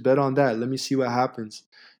let me just bet on that. Let me see what happens.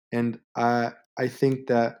 And I think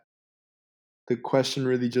that the question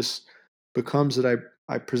really just becomes that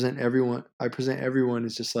I present everyone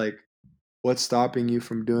is just like what's stopping you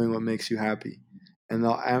from doing what makes you happy, and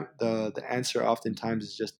the answer oftentimes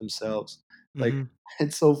is just themselves. Like Mhm.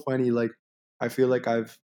 it's so funny. Like I feel like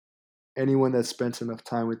I've anyone that spent enough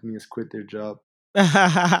time with me has quit their job.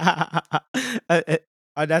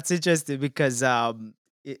 Uh, that's interesting because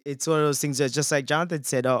it's one of those things that just like Jonathan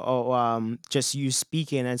said, just you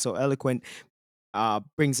speaking and so eloquent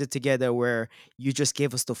brings it together where you just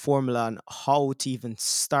gave us the formula on how to even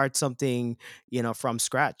start something, from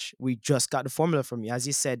scratch. We just got the formula from you. As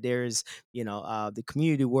you said, there's, the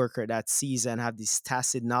community worker that sees and have this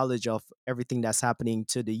tacit knowledge of everything that's happening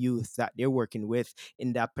to the youth that they're working with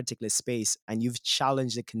in that particular space. And you've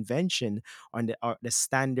challenged the convention on the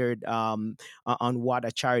standard on what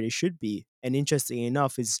a charity should be. And interesting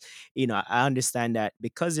enough is I understand that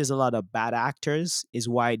because there's a lot of bad actors is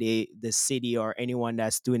why the city or anyone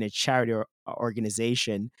that's doing a charity or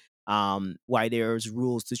organization why there's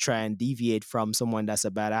rules to try and deviate from someone that's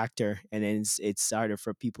a bad actor, and then it's harder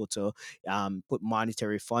for people to put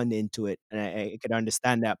monetary fund into it. And I could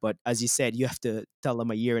understand that, but as you said, you have to tell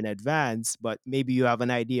them a year in advance. But maybe you have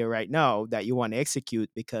an idea right now that you want to execute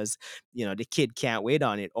because the kid can't wait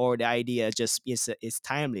on it, or the idea just is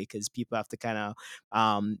timely because people have to kind of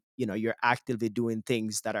you're actively doing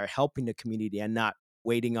things that are helping the community and not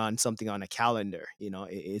waiting on something on a calendar.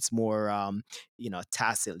 It's more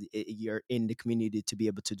tacit. You're in the community to be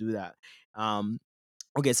able to do that.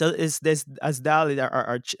 Okay, so is this as Dali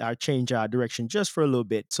our change direction just for a little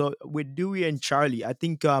bit. So with Dewey and Charlie, I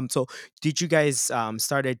think so did you guys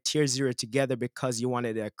started Tier Zero together because you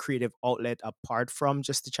wanted a creative outlet apart from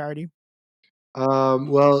just the charity?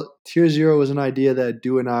 Well, Tier Zero was an idea that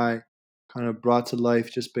Du and I kind of brought to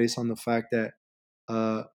life just based on the fact that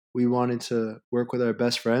uh, we wanted to work with our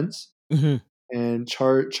best friends, Hmm. and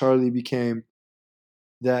Charlie became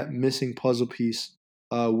that missing puzzle piece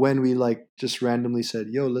when we like just randomly said,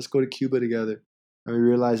 "Yo, let's go to Cuba together," and we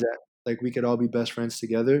realized that like we could all be best friends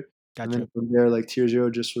together. And then Gotcha. from there, like Tier Zero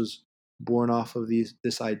just was born off of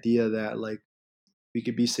this idea that like we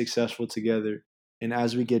could be successful together, and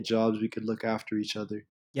as we get jobs, we could look after each other.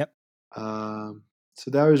 Yep. Um,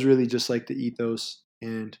 so that was really just like the ethos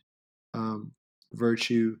and um,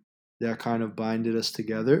 virtue that kind of binded us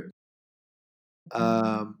together.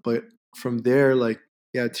 But from there, like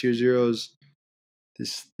yeah, Tier Zero's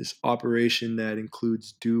this operation that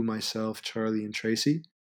includes Do, myself, Charlie, and Tracy,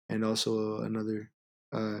 and also another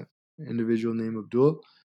uh, individual named Abdul.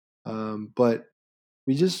 But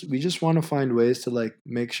we just want to find ways to like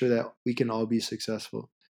make sure that we can all be successful,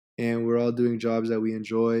 and we're all doing jobs that we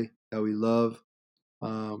enjoy, that we love,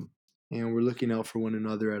 um, and we're looking out for one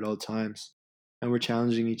another at all times, and we're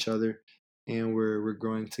challenging each other, and we're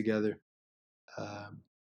growing together. Um,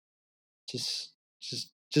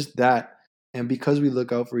 just that, and because we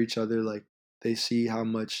look out for each other, like they see how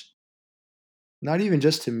much, not even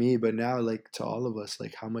just to me, but now like to all of us,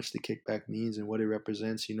 like how much the kickback means and what it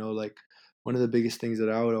represents. Like one of the biggest things that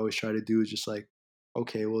I would always try to do is just like,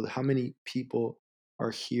 okay, well, how many people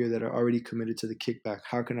are here that are already committed to the kickback?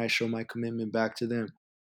 How can I show my commitment back to them?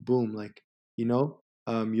 Boom, like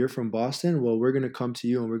you're from Boston. Well, we're gonna come to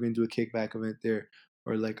you and we're gonna do a kickback event there.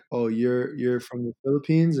 Or like, oh, you're from the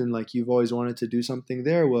Philippines and like you've always wanted to do something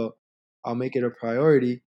there. Well, I'll make it a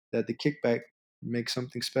priority that the kickback make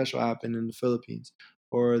something special happen in the Philippines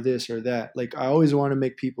or this or that. Like I always want to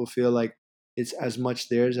make people feel like it's as much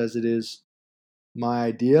theirs as it is my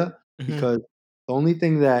idea, Hmm. because the only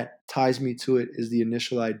thing that ties me to it is the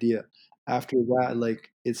initial idea. After that, like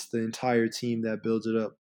it's the entire team that builds it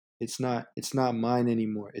up. It's not mine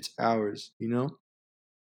anymore. It's ours.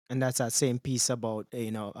 And that's that same piece about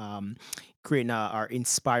creating or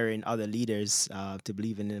inspiring other leaders to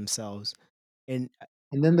believe in themselves. And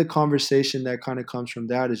And then the conversation that kind of comes from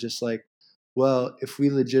that is just like, well, if we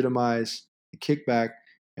legitimize the kickback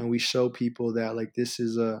and we show people that like this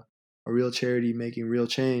is a real charity making real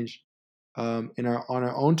change in our on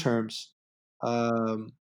our own terms,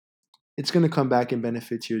 um, it's going to come back and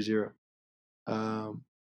benefit Tier Zero. Um,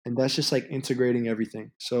 and that's just like integrating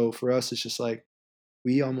everything. So for us, it's just like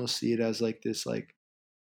we almost see it as like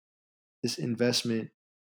this investment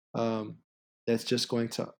um, that's just going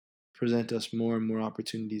to present us more and more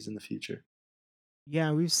opportunities in the future.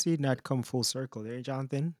 yeah, we've seen that come full circle there,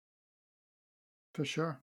 Jonathan. for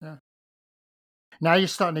sure. Yeah. Now you're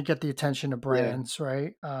starting to get the attention of Yeah. brands,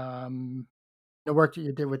 right? The work that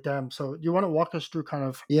you did with them. So you want to walk us through kind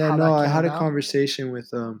of Yeah, how no, that I came had a about? conversation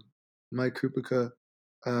with Mike Krupica,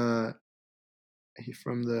 uh, he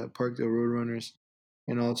from the Parkdale Roadrunners,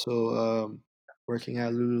 and also working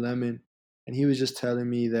at Lululemon, and he was just telling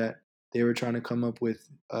me that they were trying to come up with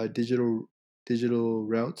digital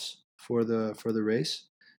routes for the race,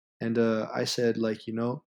 and I said like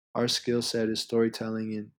our skill set is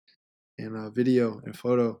storytelling and video and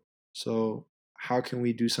photo, so how can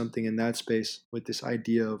we do something in that space with this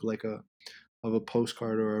idea of like a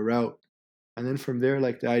postcard or a route. And then from there,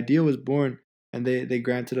 like the idea was born, and they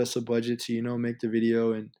granted us a budget to make the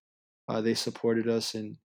video, and they supported us.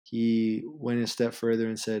 And he went a step further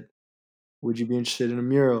and said, "Would you be interested in a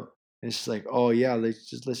mural?" And it's just like, "Oh yeah, let's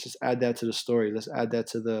just add that to the story. Let's add that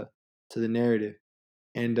to the narrative."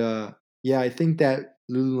 And yeah, I think that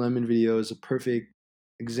Lululemon video is a perfect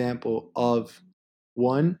example of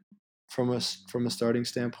one from a starting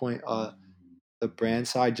standpoint. The brand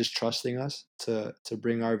side just trusting us to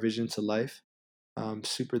bring our vision to life.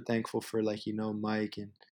 Super thankful for like Mike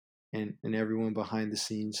and everyone behind the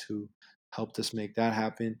scenes who helped us make that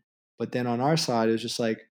happen. But then on our side, it was just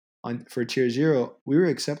like on for Tier Zero, we were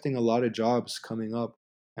accepting a lot of jobs coming up,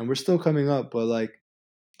 and we're still coming up, but like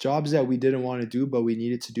jobs that we didn't want to do, but we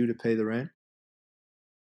needed to do to pay the rent,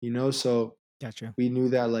 you know? So Gotcha. we knew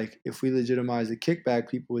that like if we legitimize the kickback,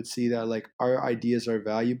 people would see that like our ideas are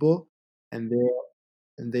valuable and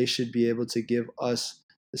they should be able to give us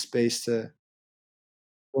the space to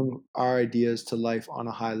bring our ideas to life on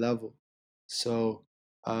a high level. So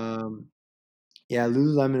um yeah,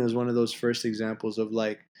 Lululemon is one of those first examples of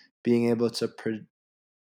like being able to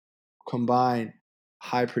combine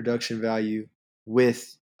high production value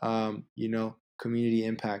with community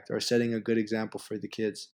impact or setting a good example for the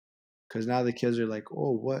kids. Because now the kids are like,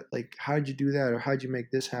 oh, what? Like, how'd you do that? Or how'd you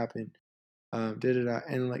make this happen? Da da da.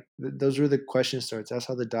 And like, those were the question starts. That's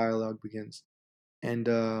how the dialogue begins. And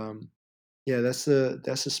yeah, that's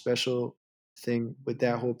a special thing with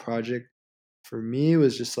that whole project. For me, it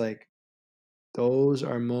was just like those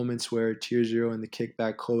are moments where Tier Zero and the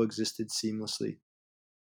Kickback coexisted seamlessly.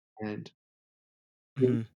 And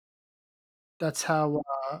Mhm. That's how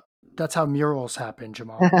that's how murals happen,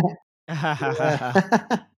 Jamal. yeah.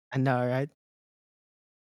 I know, right?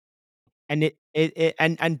 And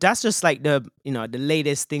and that's just like the, the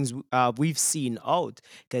latest things we've seen out,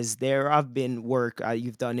 because there have been work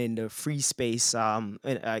you've done in the free space,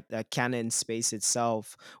 canon space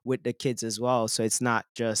itself with the kids as well. So it's not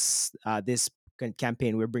just this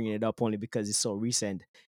campaign. We're bringing it up only because it's so recent.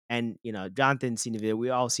 And Jonathan seen the video, we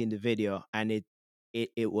all seen the video, and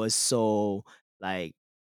it was so like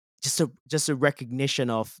just a recognition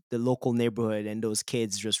of the local neighborhood and those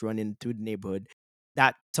kids just running through the neighborhood.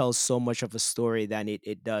 That tells so much of a story than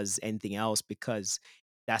it does anything else, because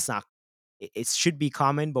that's not it should be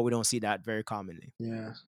common, but we don't see that very commonly.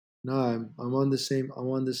 Yeah. No, I'm on the same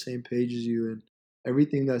page as you, and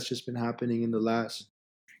everything that's just been happening in the last,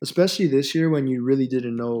 especially this year when you really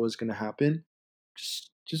didn't know what was gonna happen.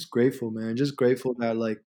 Just grateful, man. Just grateful that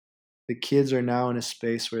like the kids are now in a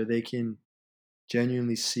space where they can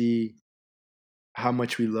genuinely see how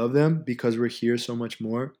much we love them because we're here so much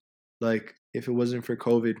more. Like if it wasn't for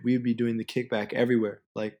COVID, we'd be doing the kickback everywhere.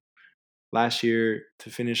 Like last year to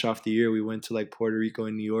finish off the year, we went to like Puerto Rico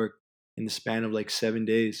and New York in the span of like 7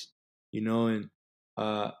 days, and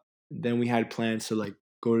uh, then we had plans to like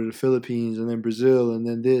go to the Philippines and then Brazil and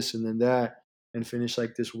then this and then that and finish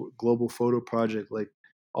like this global photo project. Like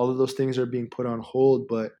all of those things are being put on hold,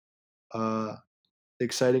 but uh, the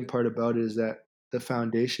exciting part about it is that the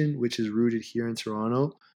foundation, which is rooted here in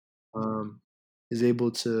Toronto, um, is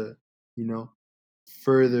able to, you know,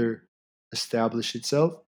 further establish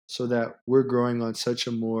itself so that we're growing on such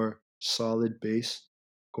a more solid base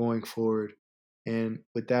going forward. And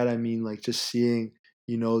with that, I mean like just seeing,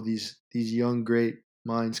 these young great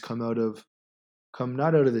minds come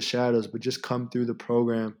not out of the shadows, but just come through the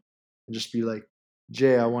program and just be like,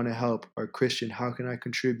 Jay, I want to help. Or Christian, how can I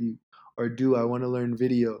contribute? Or do I want to learn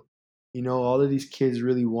video? All of these kids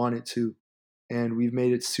really want it too. And we've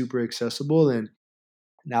made it super accessible. And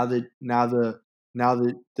now the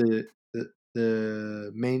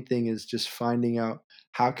main thing is just finding out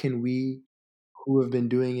how can we who have been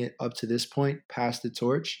doing it up to this point pass the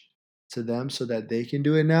torch to them so that they can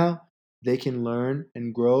do it now. They can learn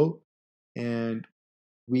and grow, and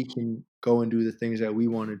we can go and do the things that we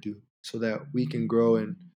want to do so that we can grow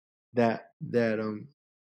and that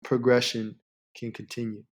progression can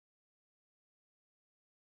continue.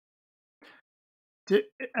 Di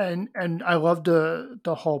and I love the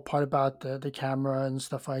whole part about the camera and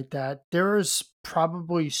stuff like that. There's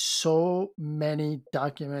probably so many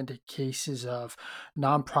documented cases of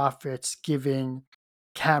nonprofits giving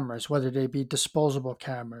cameras, whether they be disposable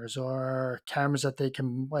cameras or cameras that they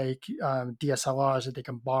can like DSLRs that they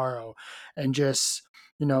can borrow, and just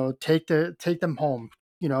take them home.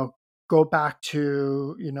 You know, go back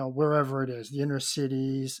to wherever it is, the inner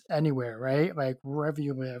cities, anywhere, right? Like wherever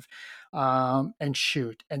you live, and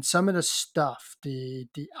shoot. And some of the stuff, the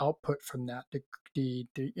output from that,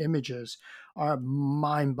 the images are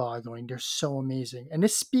mind boggling. They're so amazing, and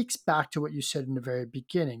this speaks back to what you said in the very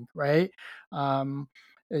beginning, right? Um,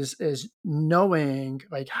 is knowing,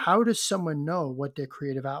 like, how does someone know what their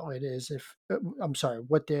creative outlet is if I'm sorry,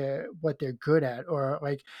 what they're good at, or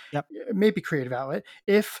like Yep. maybe creative outlet,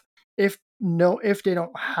 if they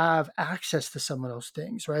don't have access to some of those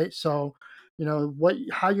things, right? So what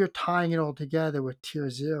how you're tying it all together with Tier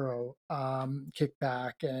Zero,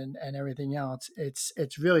 Kickback, and everything else.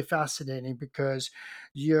 It's really fascinating because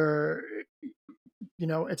you're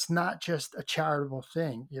it's not just a charitable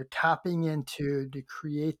thing. You're tapping into the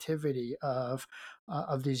creativity of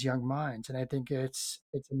these young minds, and I think it's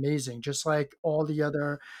amazing. Just like all the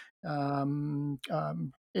other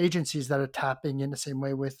agencies that are tapping in the same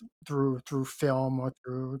way with through film or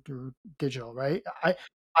through digital, right?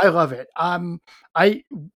 I love it. I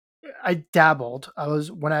I dabbled.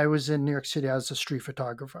 When I was in New York City, I was a street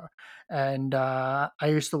photographer, and I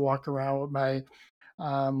used to walk around with my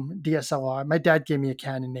DSLR. My dad gave me a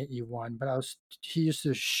Canon 8E1, but he used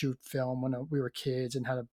to shoot film when we were kids and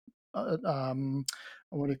had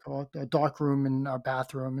what do you call it, a dark room in our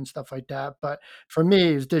bathroom and stuff like that. But for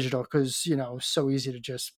me, it was digital because it's so easy to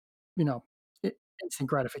just you know instant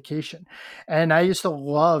gratification. And I used to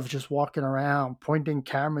love just walking around, pointing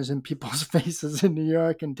cameras in people's faces in New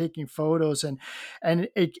York and taking photos, and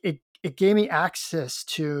it gave me access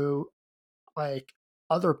to like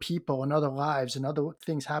other people and other lives and other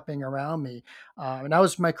things happening around me. And that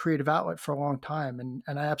was my creative outlet for a long time, and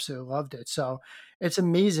I absolutely loved it. So it's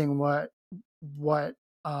amazing what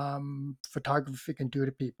photography can do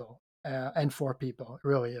to people and for people. It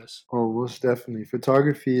really is. Oh, most definitely.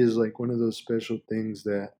 Photography is like one of those special things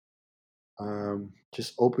that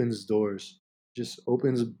just opens doors, just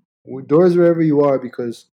opens doors wherever you are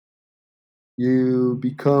because you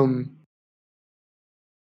become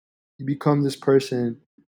you become this person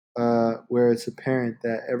where it's apparent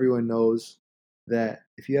that everyone knows that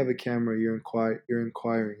if you have a camera, you're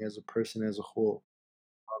inquiring as a person as a whole.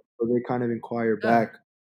 So they kind of inquire Yeah. back,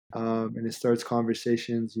 and it starts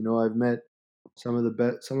conversations. I've met some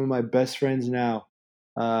of my best friends now,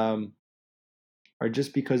 um, are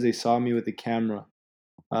just because they saw me with the camera.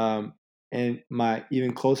 Um, and my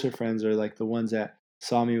even closer friends are like the ones that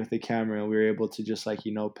saw me with the camera, and we were able to just like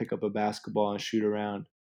pick up a basketball and shoot around,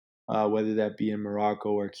 whether that be in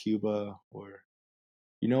Morocco or Cuba or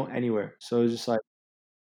anywhere. So it's just like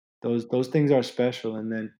those things are special,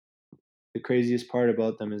 and then the craziest part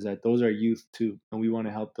about them is that those are youth too, and we want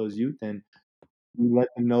to help those youth, and we let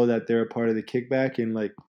them know that they're a part of the kickback, and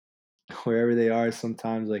like wherever they are,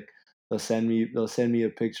 sometimes like they'll send me a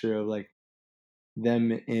picture of like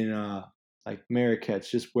them in like Marrakech,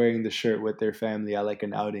 just wearing the shirt with their family at like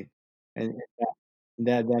an outing, and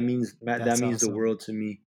that means the Awesome. world to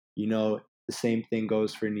me. The same thing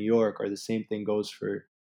goes for New York, or the same thing goes for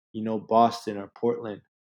Boston or Portland.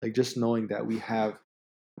 Like just knowing that we have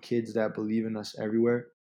kids that believe in us everywhere,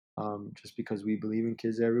 just because we believe in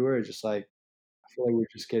kids everywhere, it's just like I feel like we're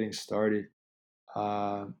just getting started,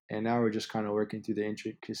 and now we're just kind of working through the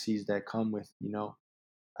intricacies that come with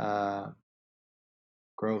uh,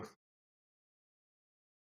 growth.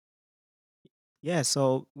 Yeah,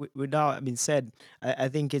 so with that being said, I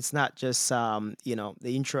think it's not just the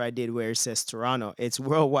intro I did where it says Toronto. It's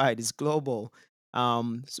worldwide. It's global.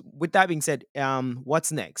 With that being said,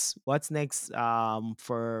 what's next? What's next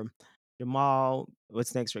for Jamal?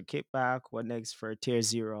 What's next for Kickback? What next for Tier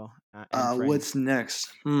Zero and What's friends?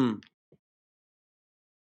 next?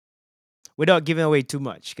 Without giving away too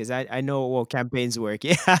much, because I know how campaigns work.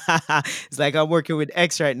 Yeah, it's like I'm working with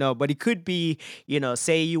X right now, but it could be,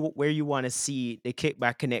 say you where you want to see the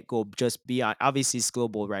Kickback Connect go just beyond. Obviously, it's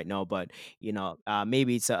global right now, but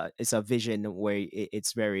maybe it's a vision where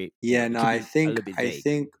it's very, Yeah, it no, could I be a think little bit I vague.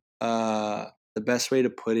 think the best way to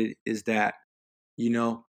put it is that you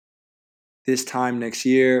know this time next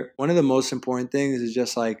year, one of the most important things is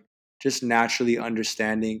just naturally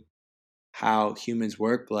understanding how humans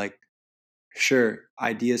work. Like, sure,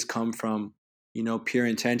 ideas come from pure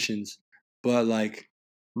intentions, but like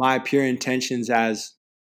my pure intentions as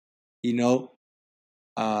you know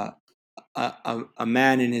uh, a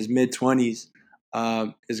man in his mid 20s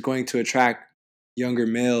is going to attract younger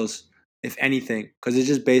males, if anything, because it's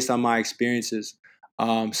just based on my experiences.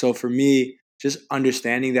 So for me, just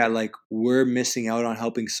understanding that like we're missing out on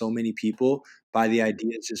helping so many people by the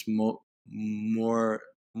ideas just more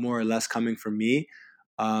or less coming from me,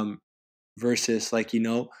 um, versus like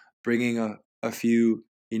bringing a few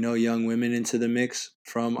young women into the mix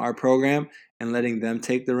from our program and letting them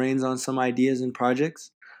take the reins on some ideas and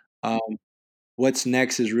projects. Um, what's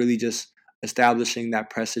next is really just establishing that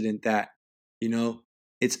precedent that you know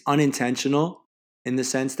it's unintentional in the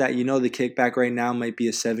sense that the kickback right now might be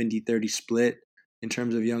a 70-30 split in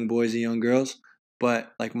terms of young boys and young girls,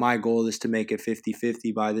 but like my goal is to make it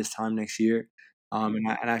 50-50 by this time next year.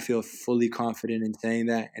 And I feel fully confident in saying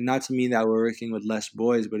that, and not to mean that we're working with less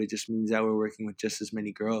boys, but it just means that we're working with just as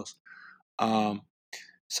many girls. um,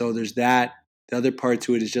 so there's that. The other part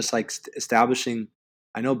to it is just like establishing.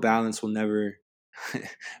 I know balance will never.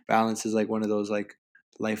 Balance is like one of those like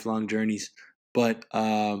lifelong journeys, but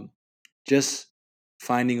just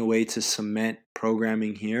finding a way to cement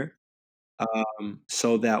programming here,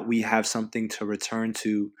 so that we have something to return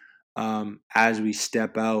to, as we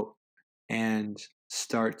step out and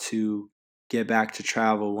start to get back to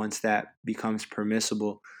travel once that becomes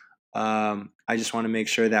permissible. I just want to make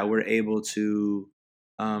sure that we're able to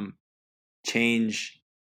um, change.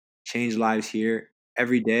 change lives here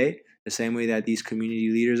every day, the same way that these community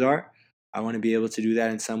leaders are. I want to be able to do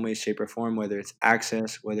that in some way, shape, or form, whether it's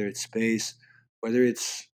access, whether it's space, whether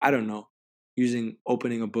it's, I don't know, using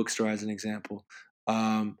opening a bookstore as an example.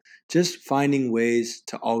 Um, just finding ways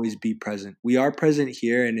to always be present. We are present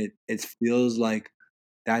here, and it feels like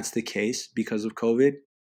that's the case because of COVID.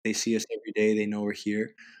 They see us every day. They know we're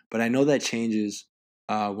here, but I know that changes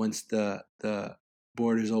once the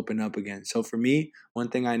borders open up again. So for me, one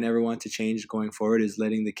thing I never want to change going forward is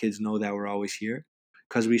letting the kids know that we're always here,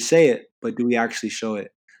 because we say it, but do we actually show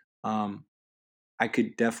it? Um, I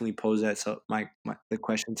could definitely pose that the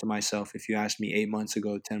question to myself if you asked me 8 months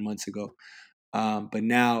ago, 10 months ago. But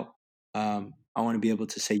now I want to be able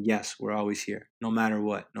to say yes, we're always here, no matter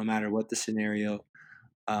what the scenario.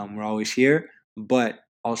 We're always here, but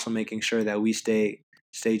also making sure that we stay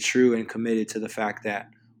true and committed to the fact that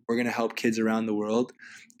we're going to help kids around the world,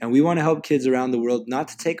 and we want to help kids around the world, not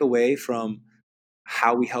to take away from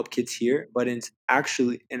how we help kids here, but in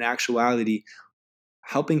actuality,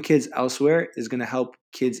 helping kids elsewhere is going to help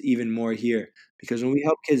kids even more here, because when we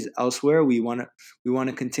help kids elsewhere, we want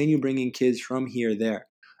to continue bringing kids from here there,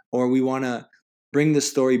 or we want to bring the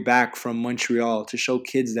story back from Montreal to show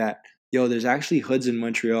kids that, yo, there's actually hoods in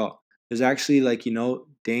Montreal. There's actually, like,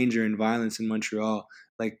 danger and violence in Montreal.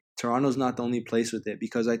 Like, Toronto's not the only place with it,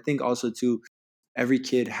 because I think also too, every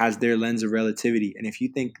kid has their lens of relativity, and if you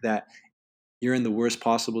think that you're in the worst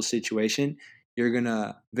possible situation, you're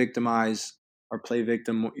gonna victimize or play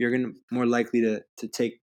victim. You're gonna more likely to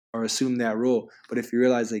take or assume that role. But if you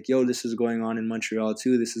realize, like, yo, this is going on in Montreal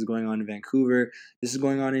too, this is going on in Vancouver, this is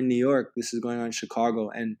going on in New York, this is going on in Chicago,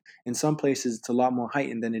 and in some places it's a lot more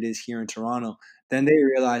heightened than it is here in Toronto, then they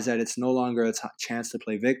realize that it's no longer a chance to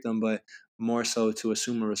play victim, but more so to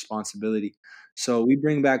assume a responsibility. So we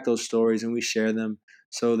bring back those stories and we share them,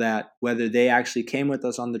 so that whether they actually came with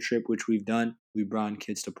us on the trip, which we've done, we brought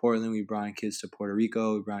kids to Portland, we brought kids to Puerto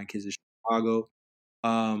Rico, we brought kids to Chicago.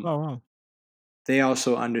 Um, Oh wow. they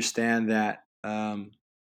also understand that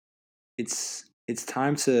it's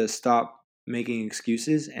time to stop making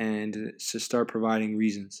excuses and to start providing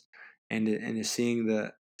reasons, and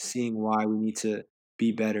to seeing why we need to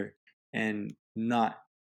be better and not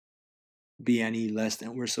be any less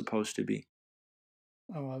than we're supposed to be.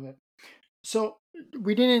 I love it. So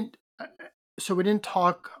we didn't. So we didn't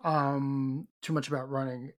talk too much about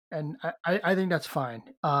running, and I think that's fine.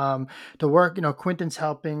 The work, Quentin's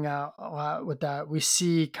helping out a lot with that. We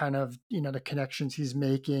see kind of the connections he's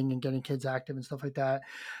making and getting kids active and stuff like that.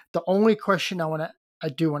 The only question I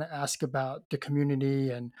do want to ask about the community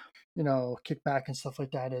and kickback and stuff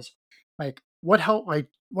like that is like what help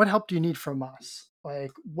do you need from us?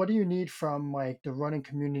 Like what do you need from like the running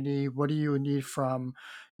community? What do you need from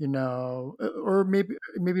or maybe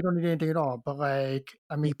you don't need anything at all, but, like,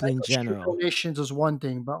 I mean, I People in know sheer general. donations is one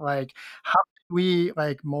thing, but, like, how can we,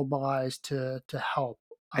 like, mobilize to help,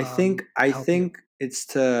 I think I help you? think it's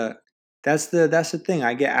to that's the thing.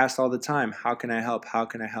 I get asked all the time, "How can I help? How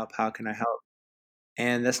can I help? How can I help?"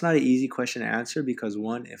 And that's not an easy question to answer, because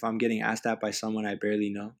one, if I'm getting asked that by someone I barely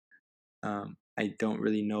know, I don't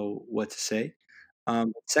really know what to say.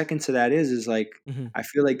 Second to that is like, Mhm. I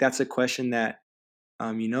feel like that's a question that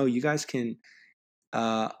you guys can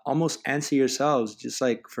almost answer yourselves. Just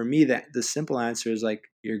like for me, that the simple answer is like,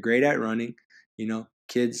 you're great at running.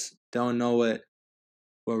 Kids don't know what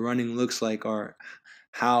running looks like, or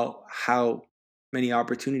how many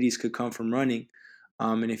opportunities could come from running.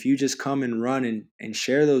 And if you just come and run and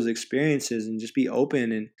share those experiences and just be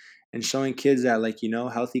open and showing kids that, like,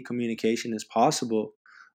 healthy communication is possible,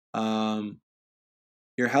 um,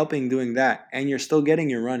 you're helping doing that, and you're still getting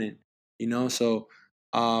your run in. So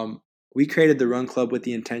um, we created the run club with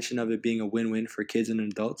the intention of it being a win-win for kids and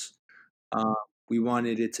adults. uh, we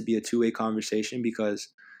wanted it to be a two-way conversation, because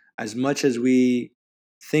as much as we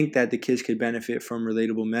think that the kids could benefit from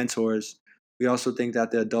relatable mentors, we also think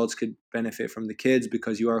that the adults could benefit from the kids,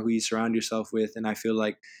 because you are who you surround yourself with. And I feel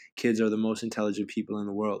like kids are the most intelligent people in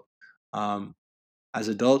the world. Um, as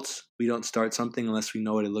adults, we don't start something unless we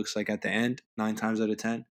know what it looks like at the end, 9 times out of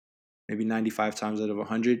 10, maybe 95 times out of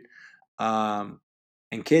 100. Um,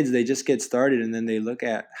 and kids, they just get started, and then they look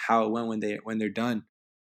at how it went when they're done.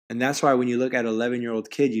 And that's why when you look at an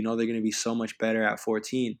 11-year-old kid, they're going to be so much better at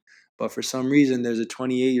 14. But for some reason, there's a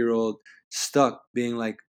 28-year-old stuck being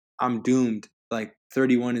like, I'm doomed. Like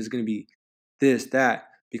 31 is going to be this, that,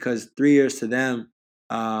 because 3 years to them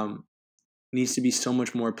um, needs to be so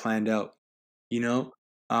much more planned out, you know,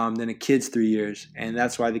 than a kid's 3 years. And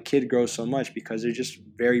that's why the kid grows so much, because they're just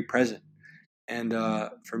very present. And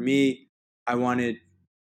for me, I wanted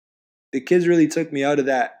the kids really took me out of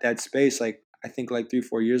that space. Like, I think like 3,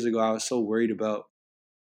 4 years ago, I was so worried about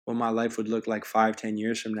what my life would look like 5, 10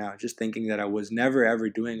 years from now, just thinking that I was never ever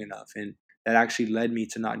doing enough. And that actually led me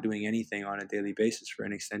to not doing anything on a daily basis for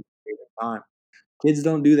an extended period of time. Kids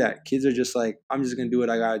don't do that. Kids are just like, I'm just gonna do what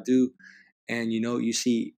I gotta do. And you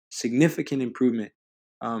see significant improvement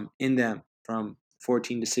in them from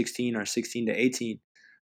 14 to 16 or 16 to 18.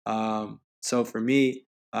 So for me,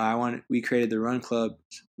 we created the Run Club.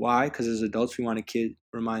 Why? Because as adults, we want to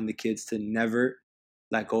remind the kids to never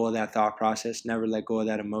let go of that thought process, never let go of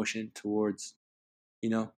that emotion towards,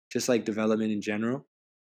 just like development in general.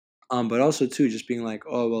 But also too, just being like,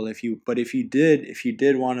 oh well, if you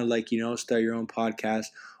did want to, like, start your own podcast,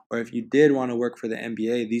 or if you did want to work for the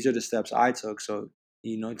NBA, these are the steps I took. So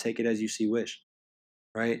take it as you see wish,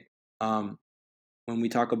 right? Um, when we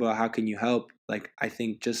talk about how can you help, like I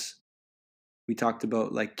think just we talked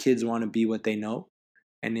about like kids want to be what they know,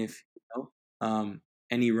 and if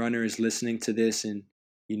any runner is listening to this and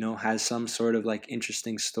has some sort of like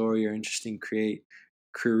interesting story or interesting create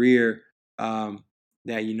career,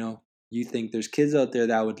 that you think there's kids out there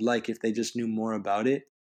that would like if they just knew more about it,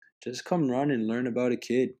 just come run and learn about a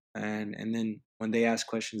kid, and then when they ask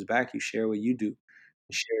questions back, you share what you do,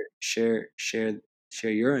 share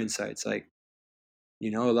your insights. Like, a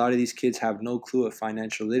lot of these kids have no clue what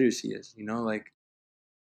financial literacy is. Like,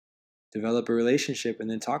 develop a relationship and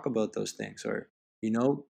then talk about those things, or you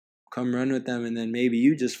know come run with them, and then maybe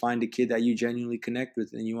you just find a kid that you genuinely connect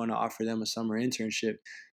with and you want to offer them a summer internship.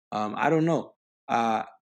 I don't know.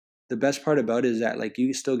 The best part about it is that, like,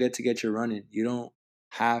 you still get to get your run in. You don't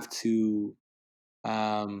have to,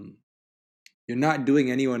 um, you're not doing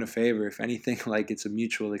anyone a favor. If anything, like, it's a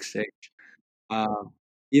mutual exchange. um,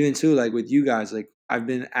 Even too, like with you guys, like I've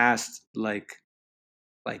been asked, like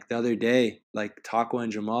the other day, like Taco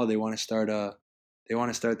and Jamal, they want to start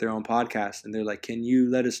their own podcast, and they're like, "Can you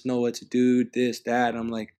let us know what to do? This, that." And I'm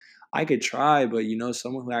like, I could try, but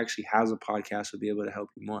someone who actually has a podcast would be able to help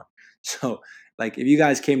you more. So, like, if you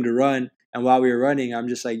guys came to run, and while we were running, I'm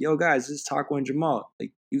just like, "Yo, guys, this is Taco and Jamal.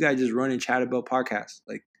 Like, you guys just run and chat about podcasts.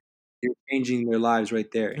 Like, you're changing their lives right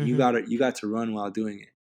there, and Mhm. you got to run while doing it.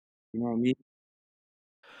 You know what I mean?"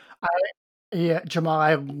 I Yeah, Jamal,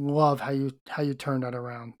 I love how you turned that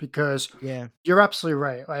around because Yeah. you're absolutely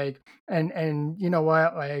right. Like, and you know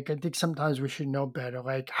what? Like, I think sometimes we should know better.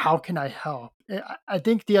 Like, how can I help? I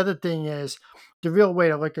think the other thing is the real way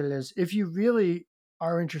to look at it is if you really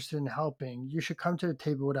are interested in helping, you should come to the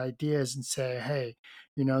table with ideas and say, hey,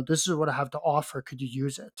 this is what I have to offer. Could you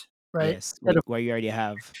use it? Right? Yes. What you already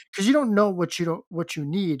have. Because you don't know what you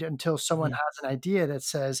need until someone Mhm. has an idea that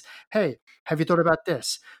says, "Hey, have you thought about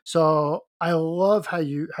this?" So I love how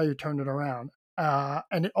you turned it around,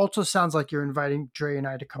 and it also sounds like you're inviting Dre and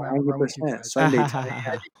I to come out and run with you 100% guys. I Sunday time,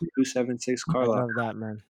 I think 276 I Carlisle. love that,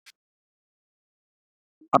 man.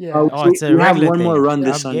 yeah, Oh, We it's a we have regular one more thing. run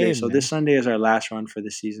this I'm Sunday, game, so this man. Sunday is our last run for the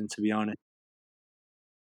season, to be honest.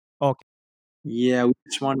 Okay. Yeah, we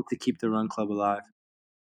just wanted to keep the run club alive.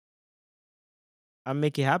 I'll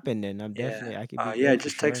make it happen then. Yeah. I could be Yeah, there for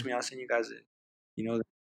just text sure. me. I'll send you guys it.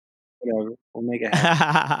 Whatever. We'll make it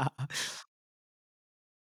happen.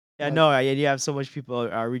 Yeah, like no, and you have so much people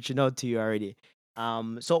are reaching out to you already.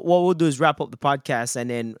 So what we'll do is wrap up the podcast, and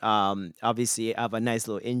then obviously have a nice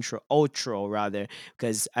little outro rather,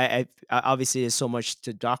 because obviously there's so much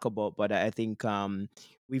to talk about, but I think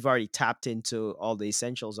we've already tapped into all the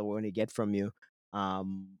essentials that we're going to get from you.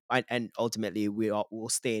 And ultimately we'll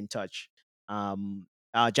stay in touch.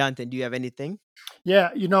 Jonathan, do you have anything? yeah,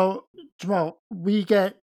 Jamal, we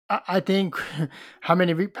get I think how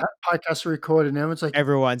many podcasts are recorded, and everyone's like,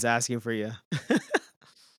 Everyone's asking for you.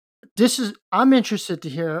 I'm interested to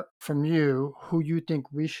hear from you who you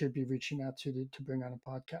think we should be reaching out to bring on a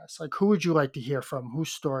podcast. Like, who would you like to hear from?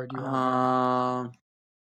 Whose story do you want to hear? Um,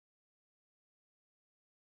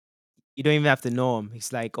 You don't even have to know him.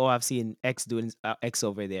 It's like, oh, I've seen X doing X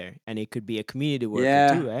over there, and it could be a community worker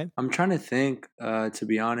yeah, too, right? I'm trying to think, to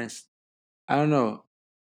be honest. I don't know.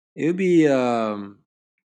 It would be, I'm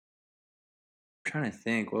trying to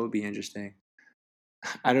think what would be interesting.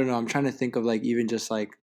 I don't know. I'm trying to think of, like, even just like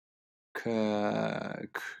careers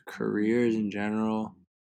in general.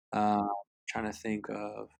 Trying to think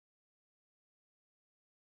of.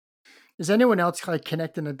 Is anyone else like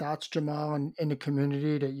connecting the dots, Jamal, in the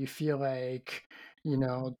community that you feel like,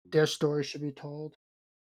 their story should be told?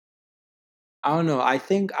 I don't know. I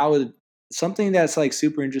think I would something that's like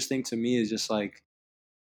super interesting to me is just like,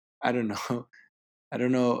 I don't know. I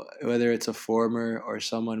don't know whether it's a former or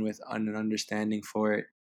someone with an understanding for it,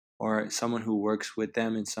 or someone who works with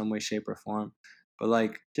them in some way, shape, or form. But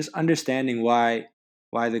like just understanding why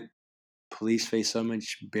the police face so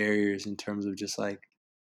much barriers in terms of just like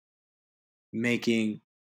making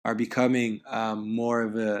are becoming more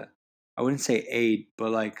of a, I wouldn't say aid,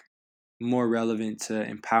 but like more relevant to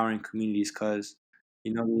empowering communities because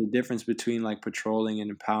there's a difference between like patrolling and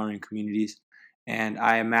empowering communities. And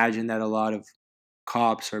I imagine that a lot of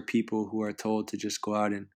cops or people who are told to just go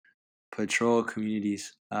out and patrol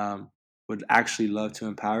communities would actually love to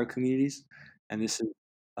empower communities. And this is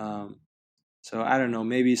um, so I don't know,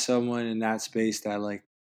 maybe someone in that space that like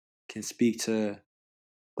can speak to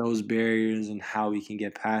those barriers and how we can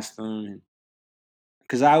get past them. And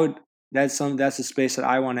because I would, that's a space that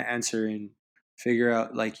I want to enter and figure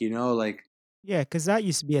out, like like Yeah, because that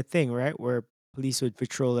used to be a thing, right? Where police would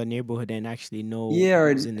patrol a neighborhood and actually know yeah,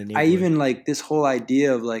 or who's in the I neighborhood. even like this whole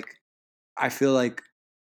idea of like I feel like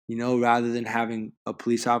rather than having a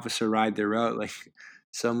police officer ride their route, like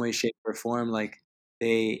some way, shape, or form, like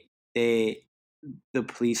they they the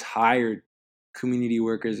police hired community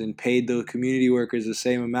workers and paid the community workers the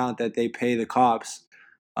same amount that they pay the cops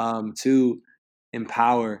to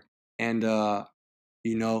empower and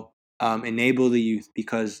you know enable the youth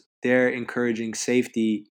because they're encouraging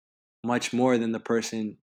safety much more than the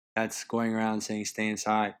person that's going around saying stay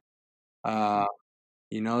inside. Uh,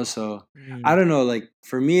 so I Mm. don't know. Like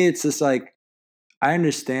for me, it's just like I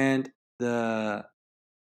understand the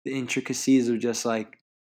the intricacies of just like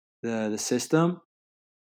the system,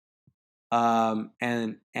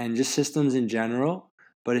 and just systems in general.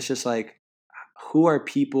 But it's just like who are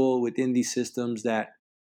people within these systems that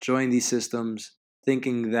join these systems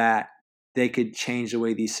thinking that they could change the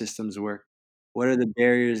way these systems work? What are the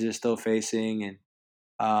barriers they're still facing? And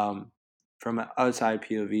um, from an outside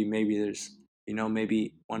POV, maybe there's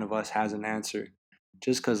maybe one of us has an answer,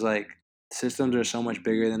 just because like systems are so much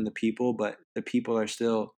bigger than the people, but the people are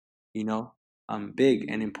still you know big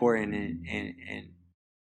and important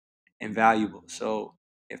and valuable. So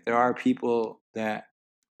if there are people that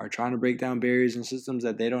are trying to break down barriers and systems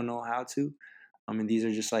that they don't know how to, I mean, these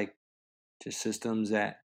are just like just systems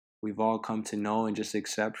that we've all come to know and just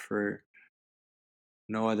accept for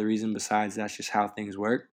no other reason besides that's just how things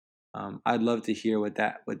work. I'd love to hear what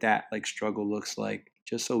that like struggle looks like,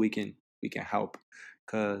 just so we can help.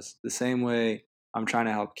 Cause the same way I'm trying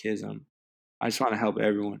to help kids, I just want to help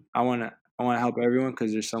everyone. I want to help everyone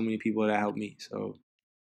because there's so many people that help me. So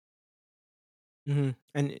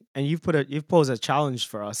And you've posed a challenge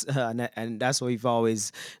for us, and that's what we've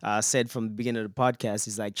always said from the beginning of the podcast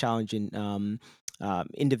is like challenging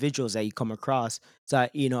individuals that you come across. So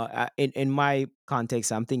in my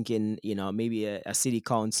context, I'm thinking maybe a city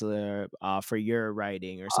councilor for your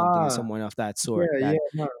riding or something, ah someone of that sort yeah, that yeah,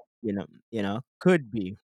 no, could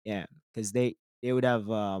be, yeah, because they would have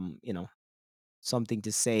something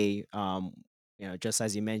to say, just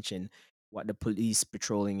as you mentioned, what the police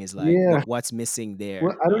patrolling is like, yeah. what's missing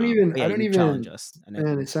Well, there. I Yeah, don't you challenge even, us, and I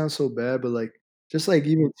man, think it sounds so bad, but like, just like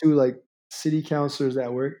even too, like city councilors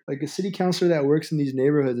that work, like a city councilor that works in these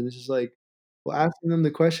neighborhoods, and it's just like, well, asking them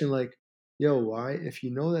the question, like, yo, why, if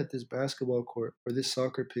you know that this basketball court or this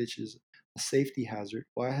soccer pitch is a safety hazard,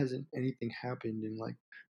 why hasn't anything happened in like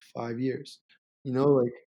 5 years?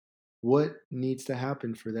 Like, what needs to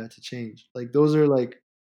happen for that to change? Like, those are like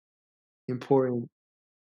important.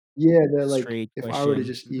 Yeah, that like straight if I were to question.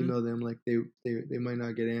 just email them, like they might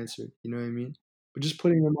not get answered. You know what I mean? But just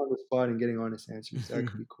putting them on the spot and getting honest answers, that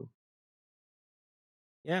could be cool.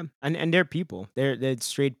 Yeah, and they're people. They're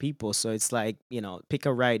straight people. So it's like, pick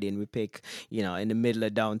a ride in. We pick, in the middle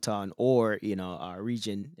of downtown or, our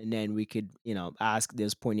region, and then we could, ask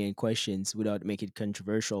those poignant questions without making it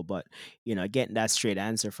controversial, but getting that straight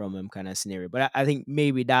answer from them kind of scenario. But I think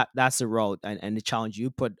maybe that's the route and the challenge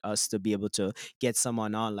you put us to be able to get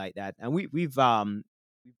someone on like that. And we've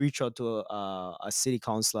reached out to a city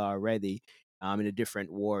councilor already in a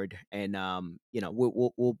different ward. And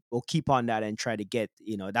we'll keep on that and try to get,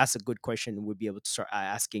 that's a good question. We'll be able to start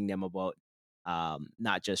asking them about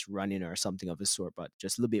not just running or something of the sort, but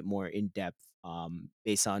just a little bit more in depth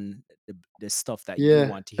based on the stuff that you Yeah,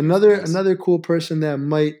 want to hear from another us. another cool person that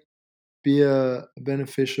might be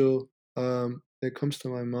beneficial that comes to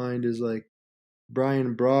my mind is like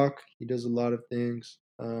Brian Brock. He does a lot of things.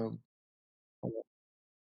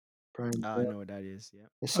 Brian I Brock. know what that is. Yeah,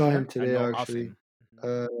 I Oh saw yeah, him I today know of actually. him. Mhm.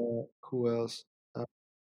 Uh, who else?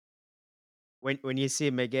 When you see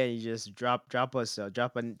him again, you just drop us,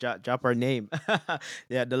 drop our name.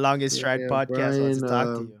 Yeah, the longest Yeah, stride yeah, podcast wants to Brian.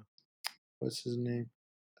 talk to you. What's his name?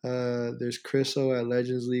 There's Chriso at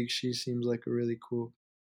Legends League. She seems like a really cool.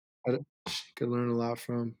 I could learn a lot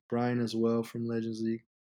from Brian as well from Legends League.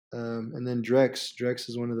 And then Drex. Drex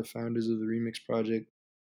is one of the founders of the Remix Project,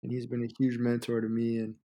 and he's been a huge mentor to me.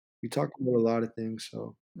 And we talk about a lot of things.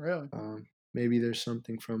 So Really? maybe there's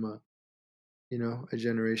something from a a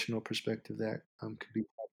generational perspective that could be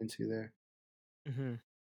tapped into there. Hmm. And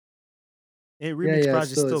Yeah, remix yeah,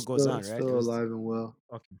 project still goes on, it's right? It still was alive and well.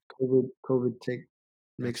 okay. COVID take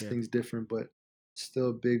makes Gotcha. things different, but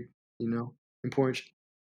still a big, important.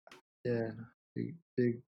 Yeah, big,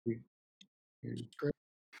 big, big. Big. Great.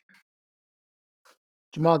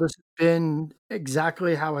 Jamal, this has been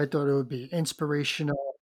exactly how I thought it would be.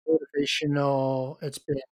 Inspirational, motivational. It's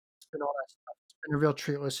been all that stuff. It's been a real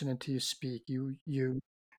treat listening to you speak. You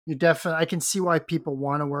definitely I can see why people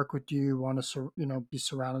want to work with you, want to be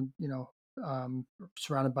surrounded,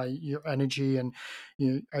 surrounded by your energy and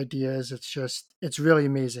ideas. It's really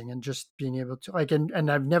amazing, and just being able to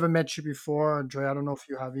and I've never met you before, Andre. I don't know if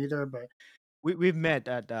you have either, but We've met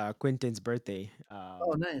at Quentin's birthday.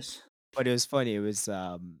 oh, nice. But it was funny. It was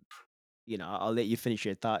I'll let you finish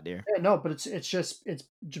your thought there. Yeah, no, but it's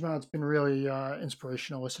Jamal, it's been really,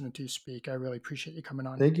 inspirational listening to you speak. I really appreciate you coming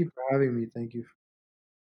on. Thank you for having me. Thank you.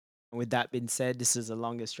 And with that being said, this is the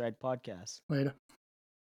Longest Stride podcast. Later.